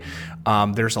industry.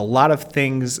 There's a lot of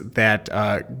things that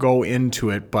go into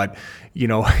it, but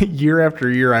year after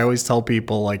year, I always tell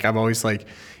people, like, I'm always like,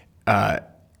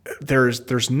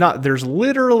 there's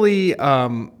literally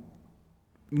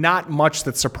not much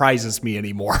that surprises me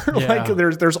anymore. Yeah. Like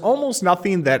there's almost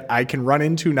nothing that I can run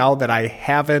into now that I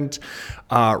haven't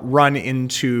run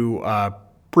into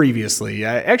previously.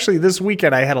 Actually, this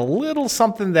weekend I had a little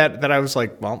something that I was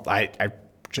like, well, I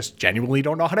just genuinely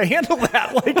don't know how to handle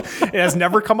that. Like it has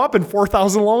never come up in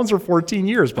 4,000 loans or 14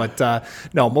 years. But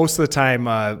no, most of the time,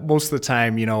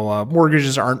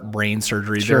 mortgages aren't brain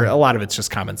surgery. Sure. A lot of it's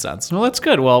just common sense. Well, that's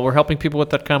good. Well, we're helping people with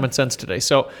that common sense today.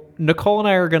 So Nicole and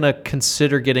I are going to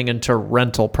consider getting into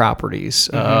rental properties.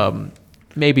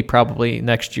 Maybe probably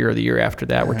next year or the year after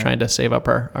that. We're trying to save up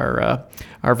our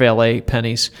valet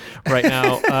pennies right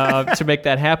now to make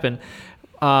that happen.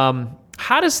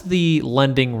 How do the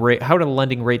lending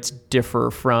rates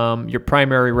differ from your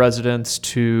primary residence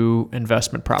to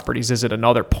investment properties? Is it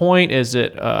another point? Is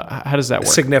it how does that work?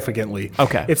 Significantly.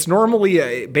 Okay. It's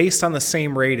normally based on the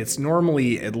same rate. It's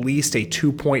normally at least a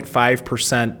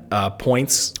 2.5%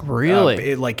 points.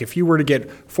 Really? Like if you were to get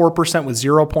 4% with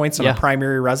 0 points on Yeah. a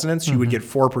primary residence, you would get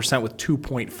 4% with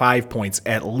 2.5 points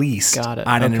at least Got it.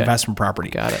 on an Okay. investment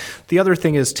property. Got it. The other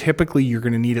thing is typically you're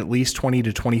going to need at least 20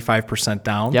 to 25%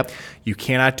 down. Yep. You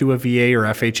cannot do a VA or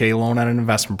FHA loan on an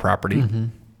investment property.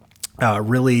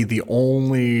 Really, the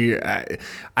only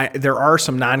there are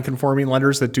some non-conforming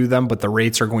lenders that do them, but the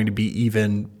rates are going to be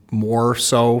even more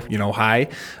so, high.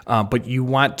 But you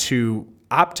want to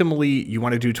optimally,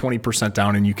 do 20%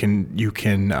 down, and you can do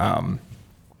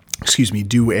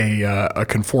a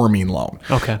conforming loan.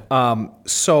 Okay.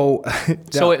 So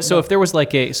if there was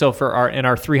like in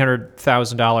our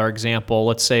 $300,000 example,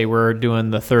 let's say we're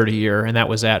doing the 30-year and that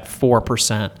was at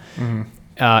 4%.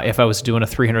 If I was doing a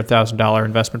 $300,000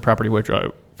 investment property, which I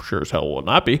sure as hell will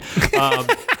not be,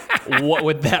 what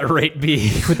would that rate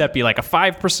be? Would that be like a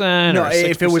 5%? no, or 6%?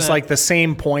 if it was like the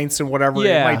same points and whatever,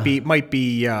 Yeah. it might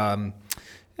be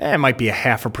It might be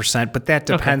 0.5%, but that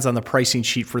depends on the pricing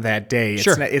sheet for that day.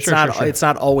 It's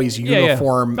not always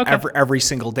uniform every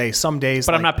single day. Some days,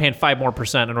 but I'm not paying 5% more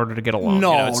in order to get a loan.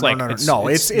 No, it's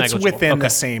within the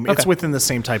same. It's within the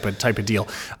same type of deal.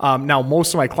 Now,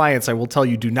 most of my clients, I will tell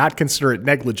you, do not consider it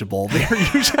negligible.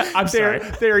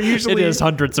 They're usually it is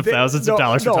hundreds of thousands of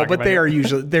dollars. No, but they are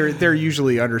usually they're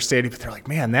usually understanding. But they're like,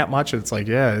 man, that much? And it's like,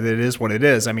 yeah, it is what it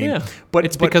is. I mean, but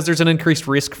it's because there's an increased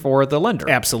risk for the lender.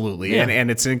 Absolutely, and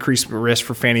it's an increased risk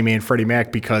for Fannie Mae and Freddie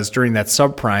Mac because during that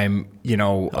subprime,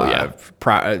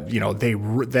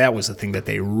 that was the thing that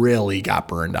they really got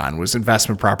burned on was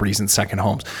investment properties and second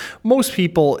homes. Most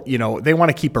people, they want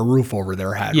to keep a roof over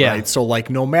their head, right? So like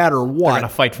no matter what,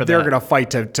 they're going to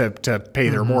fight to pay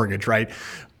their mortgage, right?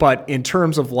 But in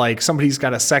terms of like somebody's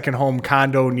got a second home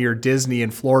condo near Disney in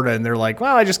Florida and they're like,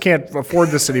 well, I just can't afford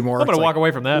this anymore. I'm going to walk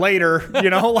away from that later,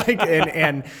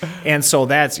 and so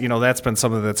that's been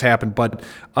something that's happened. But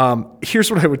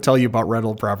here's what I would tell you about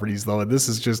rental properties though. And this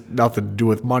is just nothing to do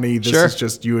with money. This is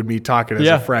just you and me talking as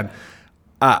a friend.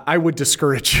 I would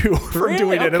discourage you from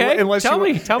doing it unless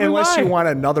you want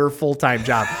another full-time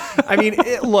job. I mean,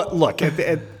 look.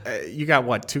 You got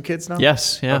what? 2 kids now?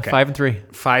 Yes. Yeah. Okay. 5 and 3.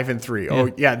 5 and 3. Yeah.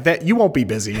 Oh, yeah. That you won't be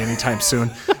busy anytime soon.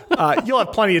 You'll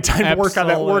have plenty of time to work on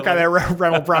that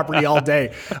rental property all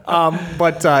day.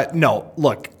 But no.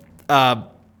 Look.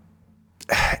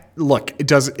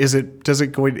 Is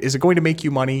it going to make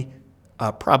you money?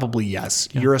 Probably yes.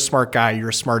 Yeah. You're a smart guy. You're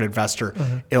a smart investor.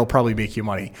 Mm-hmm. It'll probably make you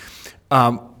money.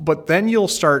 But then you'll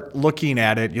start looking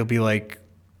at it. You'll be like,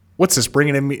 what's this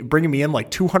bringing me in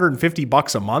like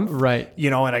 $250 a month? Right.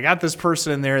 And I got this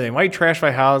person in there. They might trash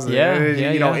my house.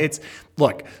 It's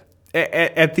look,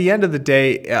 at the end of the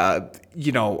day,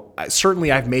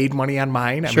 certainly I've made money on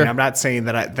mine. I mean, I'm not saying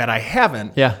that I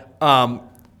haven't. Yeah.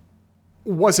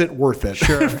 Was it worth it?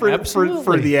 Sure.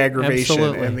 for the aggravation?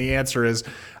 Absolutely. And the answer is,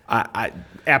 I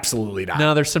absolutely not.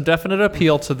 No, there's some definite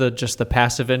appeal to the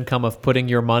passive income of putting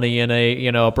your money in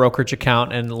a brokerage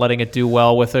account and letting it do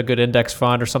well with a good index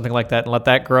fund or something like that and let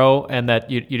that grow, and that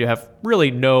you have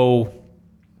really no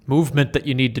movement that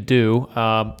you need to do.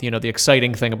 The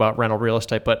exciting thing about rental real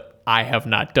estate, but I have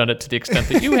not done it to the extent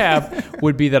that you have,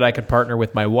 would be that I could partner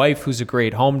with my wife, who's a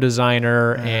great home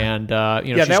designer, and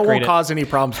she's that great won't cause any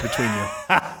problems between you.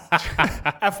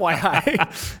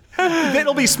 FYI.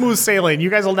 It'll be smooth sailing. You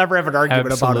guys will never have an argument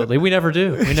about it. Absolutely. We never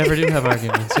do. We never do have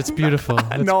arguments. It's beautiful. It's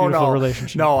a beautiful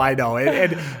relationship. No, I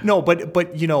know.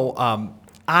 But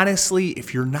honestly,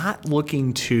 if you're not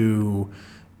looking to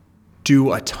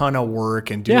do a ton of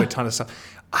work and do a ton of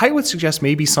stuff, I would suggest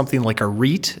maybe something like a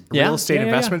REIT, real estate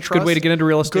investment trust. Good way to get into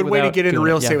real estate.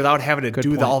 Without having to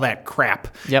do all that crap.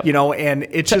 Yep. And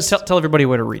it's just tell everybody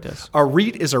what a REIT is. A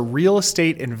REIT is a real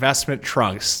estate investment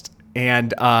trust,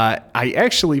 and I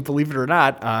actually, believe it or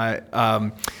not,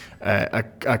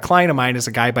 a client of mine is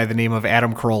a guy by the name of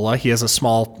Adam Carolla. He has a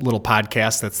small little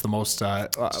podcast that's the most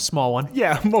small one.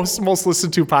 Yeah, most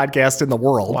listened to podcast in the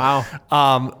world. Wow.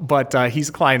 But he's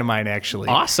a client of mine actually.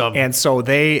 Awesome. And so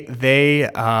they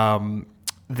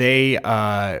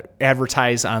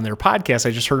advertise on their podcast.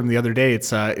 I just heard him the other day.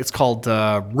 It's called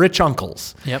Rich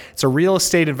Uncles. Yep. It's a real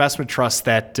estate investment trust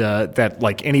that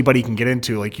like anybody can get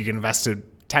into. Like you can invest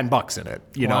 $10 in it,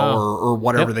 or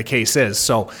whatever the case is.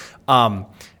 So.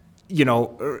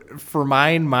 For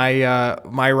mine,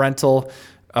 my rental,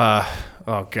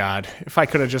 oh God, if I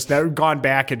could have just gone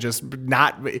back and just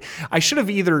not, I should have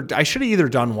either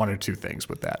done one or two things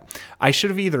with that. I should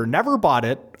have either never bought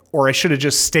it, or I should have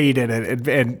just stayed in it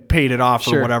and paid it off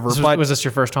or whatever. Was this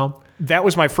your first home? That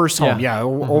was my first home. Yeah.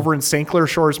 Over in St. Clair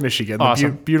Shores, Michigan,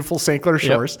 awesome. The beautiful St. Clair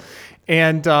Shores. Yep.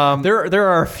 And there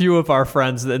are a few of our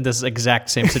friends in this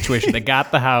exact same situation. They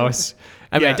got the house.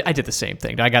 I mean, I did the same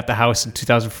thing. I got the house in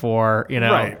 2004.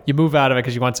 Right. You move out of it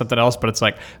because you want something else, but it's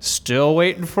like still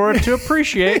waiting for it to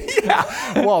appreciate.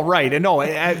 Yeah. Well, right. And no,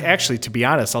 actually, to be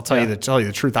honest, I'll tell you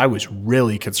the truth. I was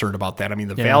really concerned about that. I mean,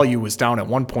 the value was down at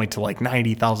one point to like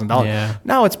 $90,000. Yeah.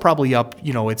 Now it's probably up.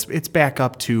 It's back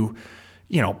up to,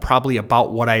 probably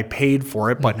about what I paid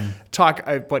for it. But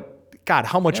God,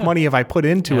 how much money have I put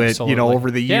into it,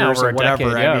 over the years over or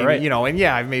whatever? Decade, I mean, and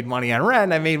I've made money on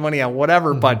rent, I made money on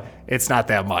whatever, but it's not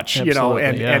that much,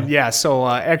 Absolutely, So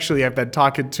actually I've been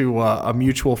talking to a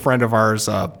mutual friend of ours.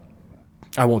 I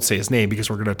won't say his name because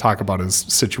we're going to talk about his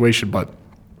situation, but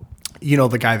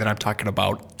the guy that I'm talking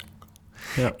about.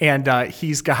 Yeah. And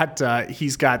he's got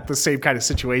the same kind of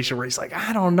situation where he's like,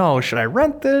 I don't know, should I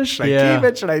rent this? Should I keep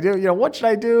it? Should I do, what should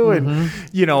I do?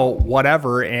 Mm-hmm. And,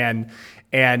 whatever. And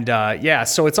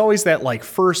so it's always that like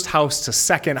first house to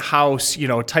second house,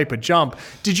 type of jump.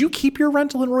 Did you keep your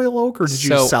rental in Royal Oak or did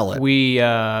you sell it?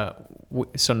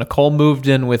 so Nicole moved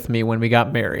in with me when we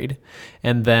got married,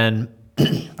 and then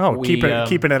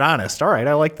keeping it honest. All right,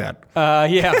 I like that.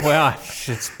 Yeah, well,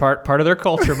 it's part of their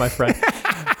culture, my friend.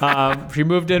 She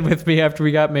moved in with me after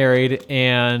we got married,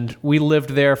 and we lived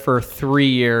there for 3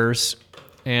 years.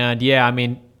 And yeah, I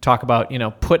mean, talk about,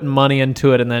 putting money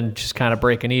into it and then just kind of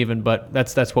breaking even. But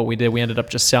that's what we did. We ended up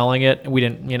just selling it. We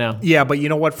didn't, Yeah, but you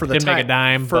know what? For the didn't time, make a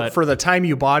dime. For the time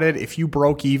you bought it, if you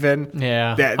broke even,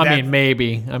 yeah. I mean,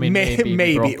 maybe. Maybe.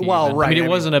 we broke Well, even. right. I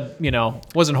mean,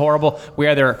 it wasn't horrible. We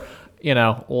either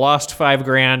lost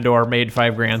 $5,000 or made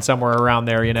 $5,000, somewhere around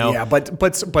there, Yeah,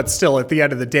 but still, at the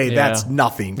end of the day, that's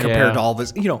nothing compared to all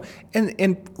this,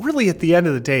 and really at the end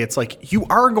of the day, it's like you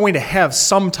are going to have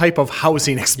some type of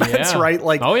housing expense, right?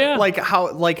 Like,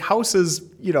 like houses,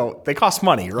 they cost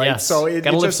money, right? Yes. So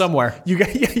gotta live somewhere.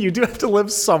 You do have to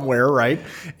live somewhere, right?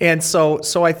 And so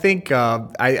I think,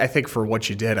 I think for what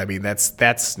you did, I mean,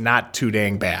 that's not too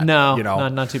dang bad. No,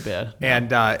 not too bad. No. And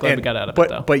glad we got out of it,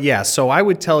 though. But yeah, so I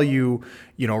would tell you,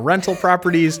 rental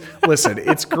properties, listen,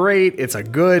 it's great. It's a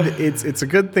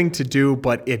good thing to do,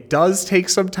 but it does take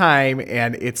some time,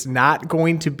 and it's not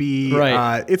going to be,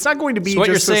 right. It's not going to be so what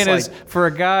just you're saying is, for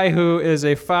a guy who is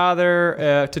a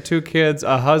father to 2 kids,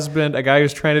 a husband, a guy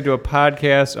who's trying to do a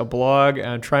podcast, a blog,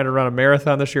 and trying to run a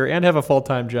marathon this year and have a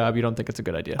full-time job, you don't think it's a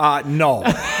good idea? No.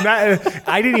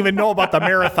 I didn't even know about the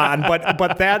marathon,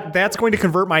 but that's going to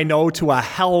convert my no to a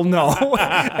hell no,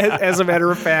 as a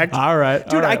matter of fact. All right.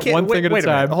 Dude, I can't. One thing at a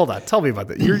time. Hold on. Tell me about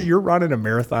that. You're running a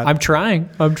marathon. I'm trying.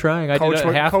 I did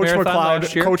a half marathon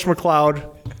last year. Coach McLeod.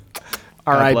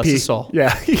 God bless R.I.P. his soul.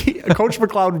 Yeah, Coach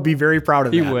McLeod would be very proud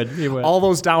of that. He would. All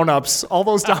those down ups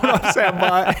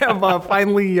have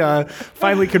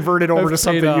finally converted over to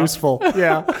something useful.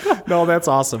 Yeah, no, that's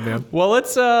awesome, man. Well,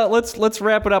 let's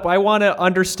wrap it up. I want to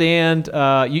understand.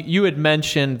 You had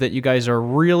mentioned that you guys are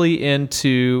really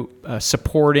into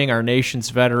supporting our nation's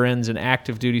veterans and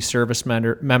active duty service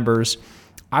members.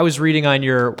 I was reading on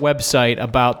your website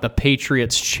about the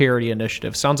Patriots Charity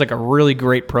Initiative. Sounds like a really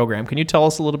great program. Can you tell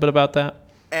us a little bit about that?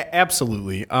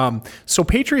 Absolutely. So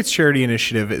Patriots Charity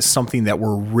Initiative is something that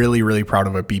we're really, really proud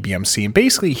of at BBMC. And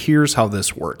basically, here's how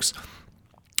this works.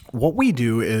 What we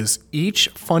do is each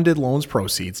funded loan's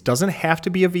proceeds doesn't have to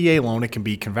be a VA loan. It can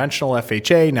be conventional,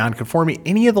 FHA, non-conforming,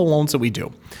 any of the loans that we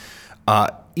do.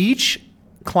 Each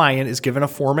client is given a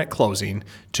form at closing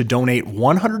to donate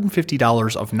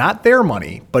 $150 of not their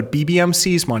money, but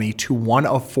BBMC's money to one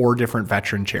of 4 different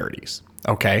veteran charities.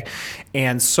 Okay.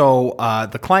 And so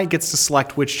the client gets to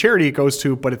select which charity it goes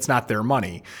to, but it's not their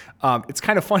money. It's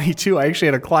kind of funny too. I actually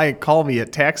had a client call me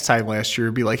at tax time last year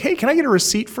and be like, "Hey, can I get a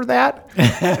receipt for that?"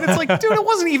 And it's like, dude, it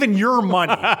wasn't even your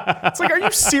money. It's like, are you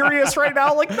serious right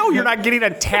now? Like, no, you're not getting a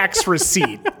tax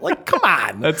receipt. Like, come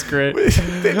on. That's great.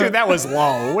 Dude, that was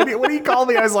low. When he called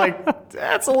me, I was like,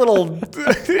 that's a little,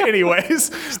 anyways.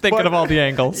 Just thinking of all the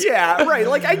angles. Yeah, right.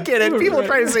 Like, I get it. People are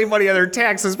trying to save money on their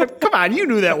taxes, but come on, you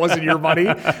knew that wasn't your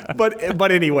money.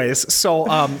 But anyways, so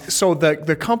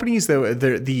the companies,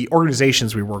 the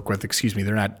organizations we work with,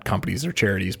 they're not companies, they're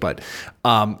charities, but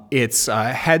it's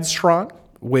Headstrong,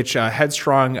 which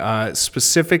Headstrong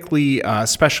specifically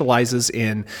specializes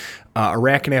in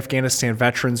Iraq and Afghanistan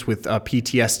veterans with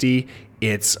PTSD.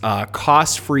 It's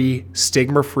cost-free,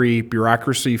 stigma-free,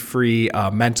 bureaucracy-free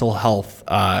mental health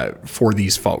for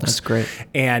these folks. That's great.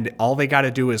 And all they got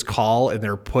to do is call, and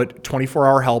they're put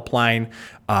 24-hour helpline.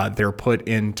 They're put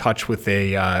in touch with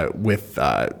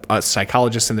a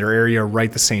psychologist in their area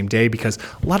right the same day, because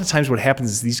a lot of times what happens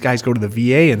is these guys go to the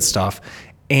VA and stuff,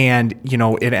 and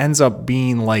it ends up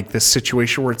being like this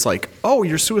situation where it's like, oh,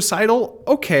 you're suicidal?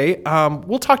 Okay,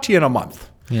 we'll talk to you in a month.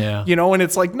 Yeah. And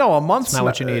it's like, no, a month's not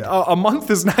what you need. A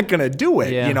month is not going to do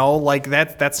it. Yeah. Like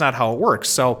that's not how it works.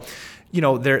 So,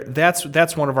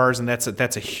 that's one of ours, and that's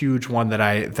a huge one that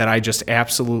I just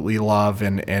absolutely love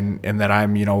and that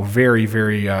I'm very,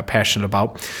 very passionate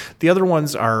about. The other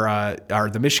ones are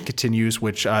the Mission Continues,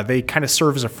 which they kind of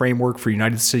serve as a framework for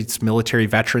United States military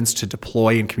veterans to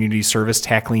deploy in community service,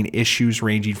 tackling issues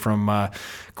ranging from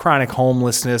chronic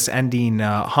homelessness, ending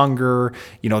hunger.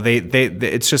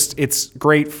 It's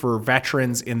great for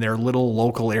veterans in their little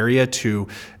local area to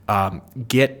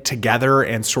get together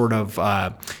and sort of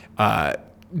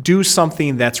do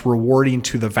something that's rewarding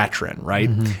to the veteran, right?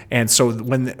 Mm-hmm. And so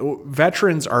when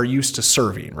veterans are used to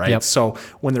serving, right? Yep. So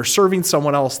when they're serving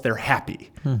someone else, they're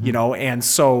happy, and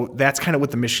so that's kind of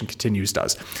what the Mission Continues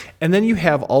does. And then you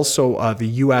have also the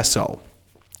USO,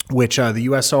 which the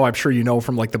USO, I'm sure you know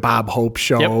from like the Bob Hope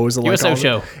shows. Yep. And like USO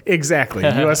show. Exactly.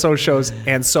 USO shows.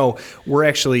 And so we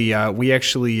actually,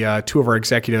 two of our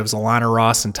executives, Alana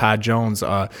Ross and Todd Jones,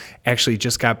 actually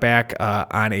just got back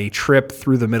on a trip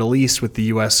through the Middle East with the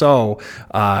USO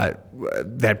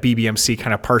that BBMC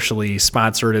kind of partially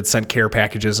sponsored. It sent care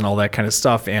packages and all that kind of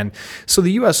stuff. And so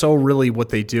the USO really, what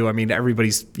they do, I mean,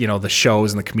 everybody's, the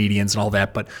shows and the comedians and all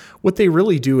that, but what they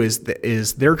really do is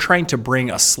they're trying to bring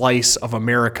a slice of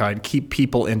America and keep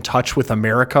people in touch with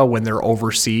America when they're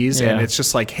overseas. Yeah. And it's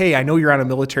just like, hey, I know you're on a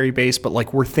military base, but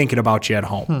like we're thinking about you at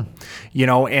home,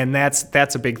 and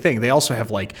that's a big thing. They also have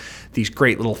like these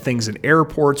great little things in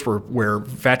airports where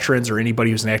veterans or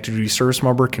anybody who's an active duty service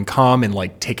member can come and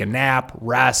like take a nap,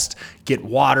 rest, get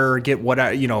water,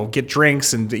 get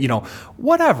drinks and,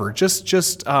 whatever,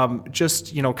 just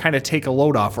kind of take a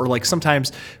load off. Or like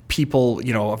sometimes people,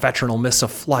 a veteran will miss a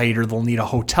flight or they'll need a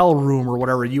hotel room or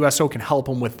whatever. USO can help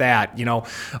them with that,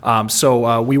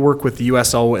 So we work with the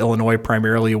USO Illinois,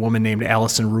 primarily a woman named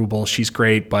Allison Rubel. She's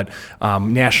great, but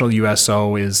National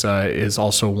USO is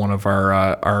also one of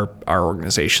our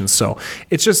organizations. So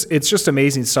it's just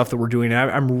amazing stuff that we're doing.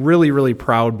 I'm really, really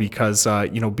proud because,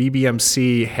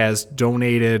 BBMC has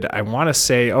donated, I want to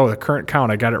say, the current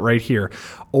count, I got it right here,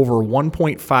 over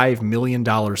 $1.5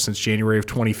 million since January of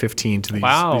 2015 to these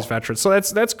veterans. So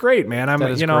that's great, man.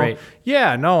 Great.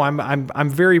 Yeah, no, I'm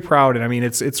very proud. And I mean,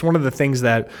 it's one of the things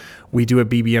that we do at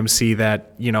BBMC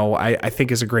that, I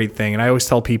think is a great thing. And I always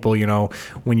tell people,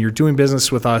 when you're doing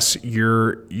business with us,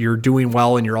 you're doing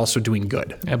well and you're also doing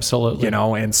good. Absolutely.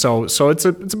 And so it's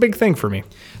a big thing for me.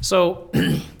 So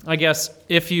I guess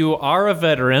if you are a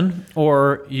veteran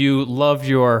or you love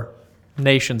your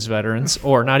nation's veterans,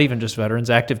 or not even just veterans,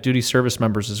 active duty service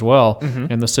members as well,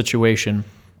 in the situation,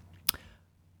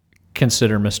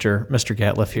 consider Mr.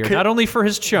 Gatliff here. Not only for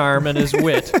his charm and his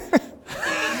wit,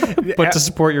 but to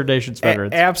support your nation's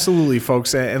veterans. Absolutely,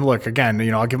 folks. And look, again,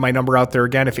 I'll give my number out there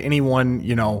again. If anyone,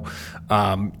 needs,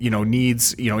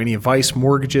 any advice,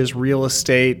 mortgages, real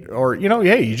estate, or,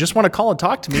 hey, you just want to call and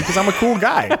talk to me because I'm a cool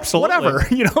guy. Absolutely. Whatever,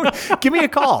 give me a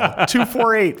call.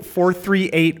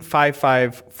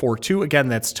 248-438-5542. Again,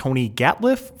 that's Tony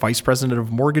Gatliff, Vice President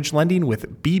of Mortgage Lending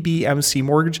with BBMC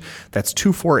Mortgage. That's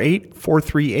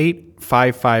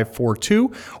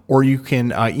 248-438-5542, or you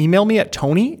can email me at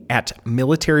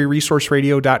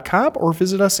tony@militaryresourceradio.com or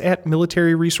visit us at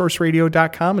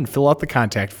militaryresourceradio.com and fill out the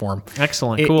contact form.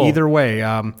 Excellent. Cool. Either way.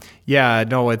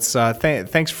 It's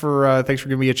thanks for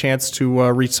giving me a chance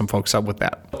to reach some folks up with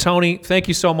that. Tony, thank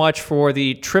you so much for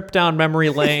the trip down memory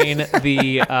lane,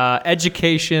 the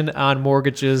education on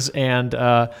mortgages,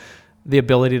 and the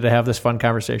ability to have this fun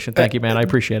conversation. Thank you, man. I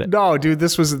appreciate it. No, dude,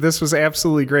 this was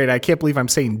absolutely great. I can't believe I'm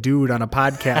saying dude on a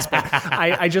podcast, but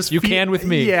I just can with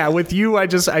me. Yeah, with you, I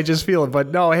just feel it. But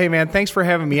no, hey man, thanks for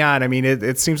having me on. I mean,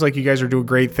 it seems like you guys are doing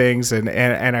great things, and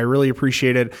I really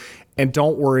appreciate it. And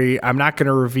don't worry, I'm not going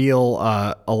to reveal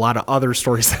a lot of other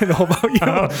stories that I know about you.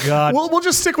 Oh, God. We'll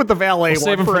just stick with the valet. We'll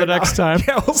save them for the next time.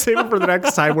 Yeah, we'll save them for the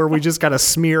next time where we just got to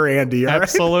smear Andy. All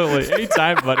Absolutely. Right?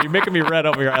 Anytime, buddy. You're making me red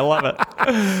over here. I love it.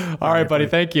 All right, buddy.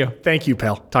 Thank you. Thank you,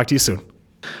 pal. Talk to you soon.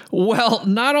 Well,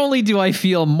 not only do I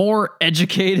feel more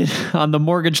educated on the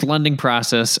mortgage lending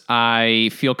process, I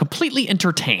feel completely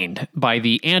entertained by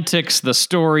the antics, the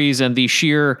stories, and the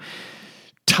sheer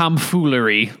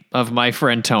tomfoolery of my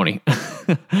friend Tony.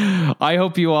 I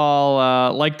hope you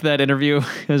all liked that interview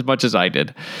as much as I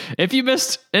did. If you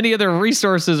missed any other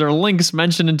resources or links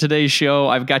mentioned in today's show,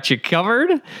 I've got you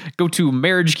covered. Go to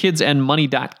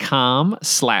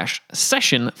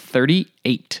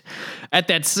marriagekidsandmoney.com/session38. At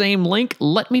that same link,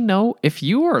 let me know if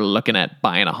you are looking at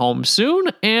buying a home soon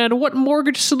and what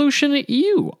mortgage solution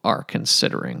you are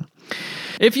considering.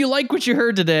 If you like what you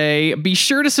heard today, be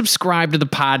sure to subscribe to the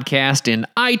podcast in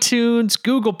iTunes,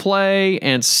 Google Play,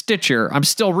 and Stitcher. I'm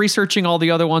still researching all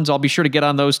the other ones. I'll be sure to get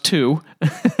on those too.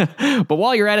 But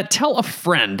while you're at it, tell a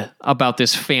friend about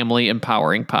this family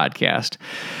empowering podcast.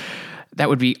 That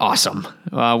would be awesome.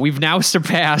 We've now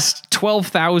surpassed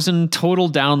 12,000 total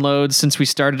downloads since we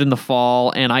started in the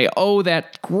fall, and I owe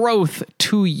that growth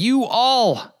to you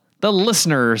all, the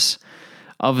listeners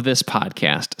of this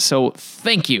podcast. So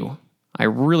thank you. I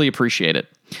really appreciate it.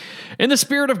 In the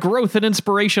spirit of growth and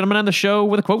inspiration, I'm going to end the show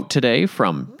with a quote today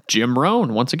from Jim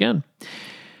Rohn once again.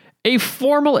 A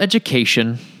formal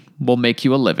education will make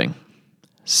you a living.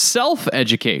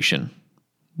 Self-education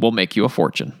will make you a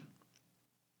fortune.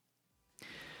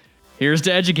 Here's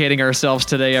to educating ourselves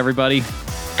today, everybody.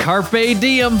 Carpe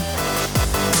diem.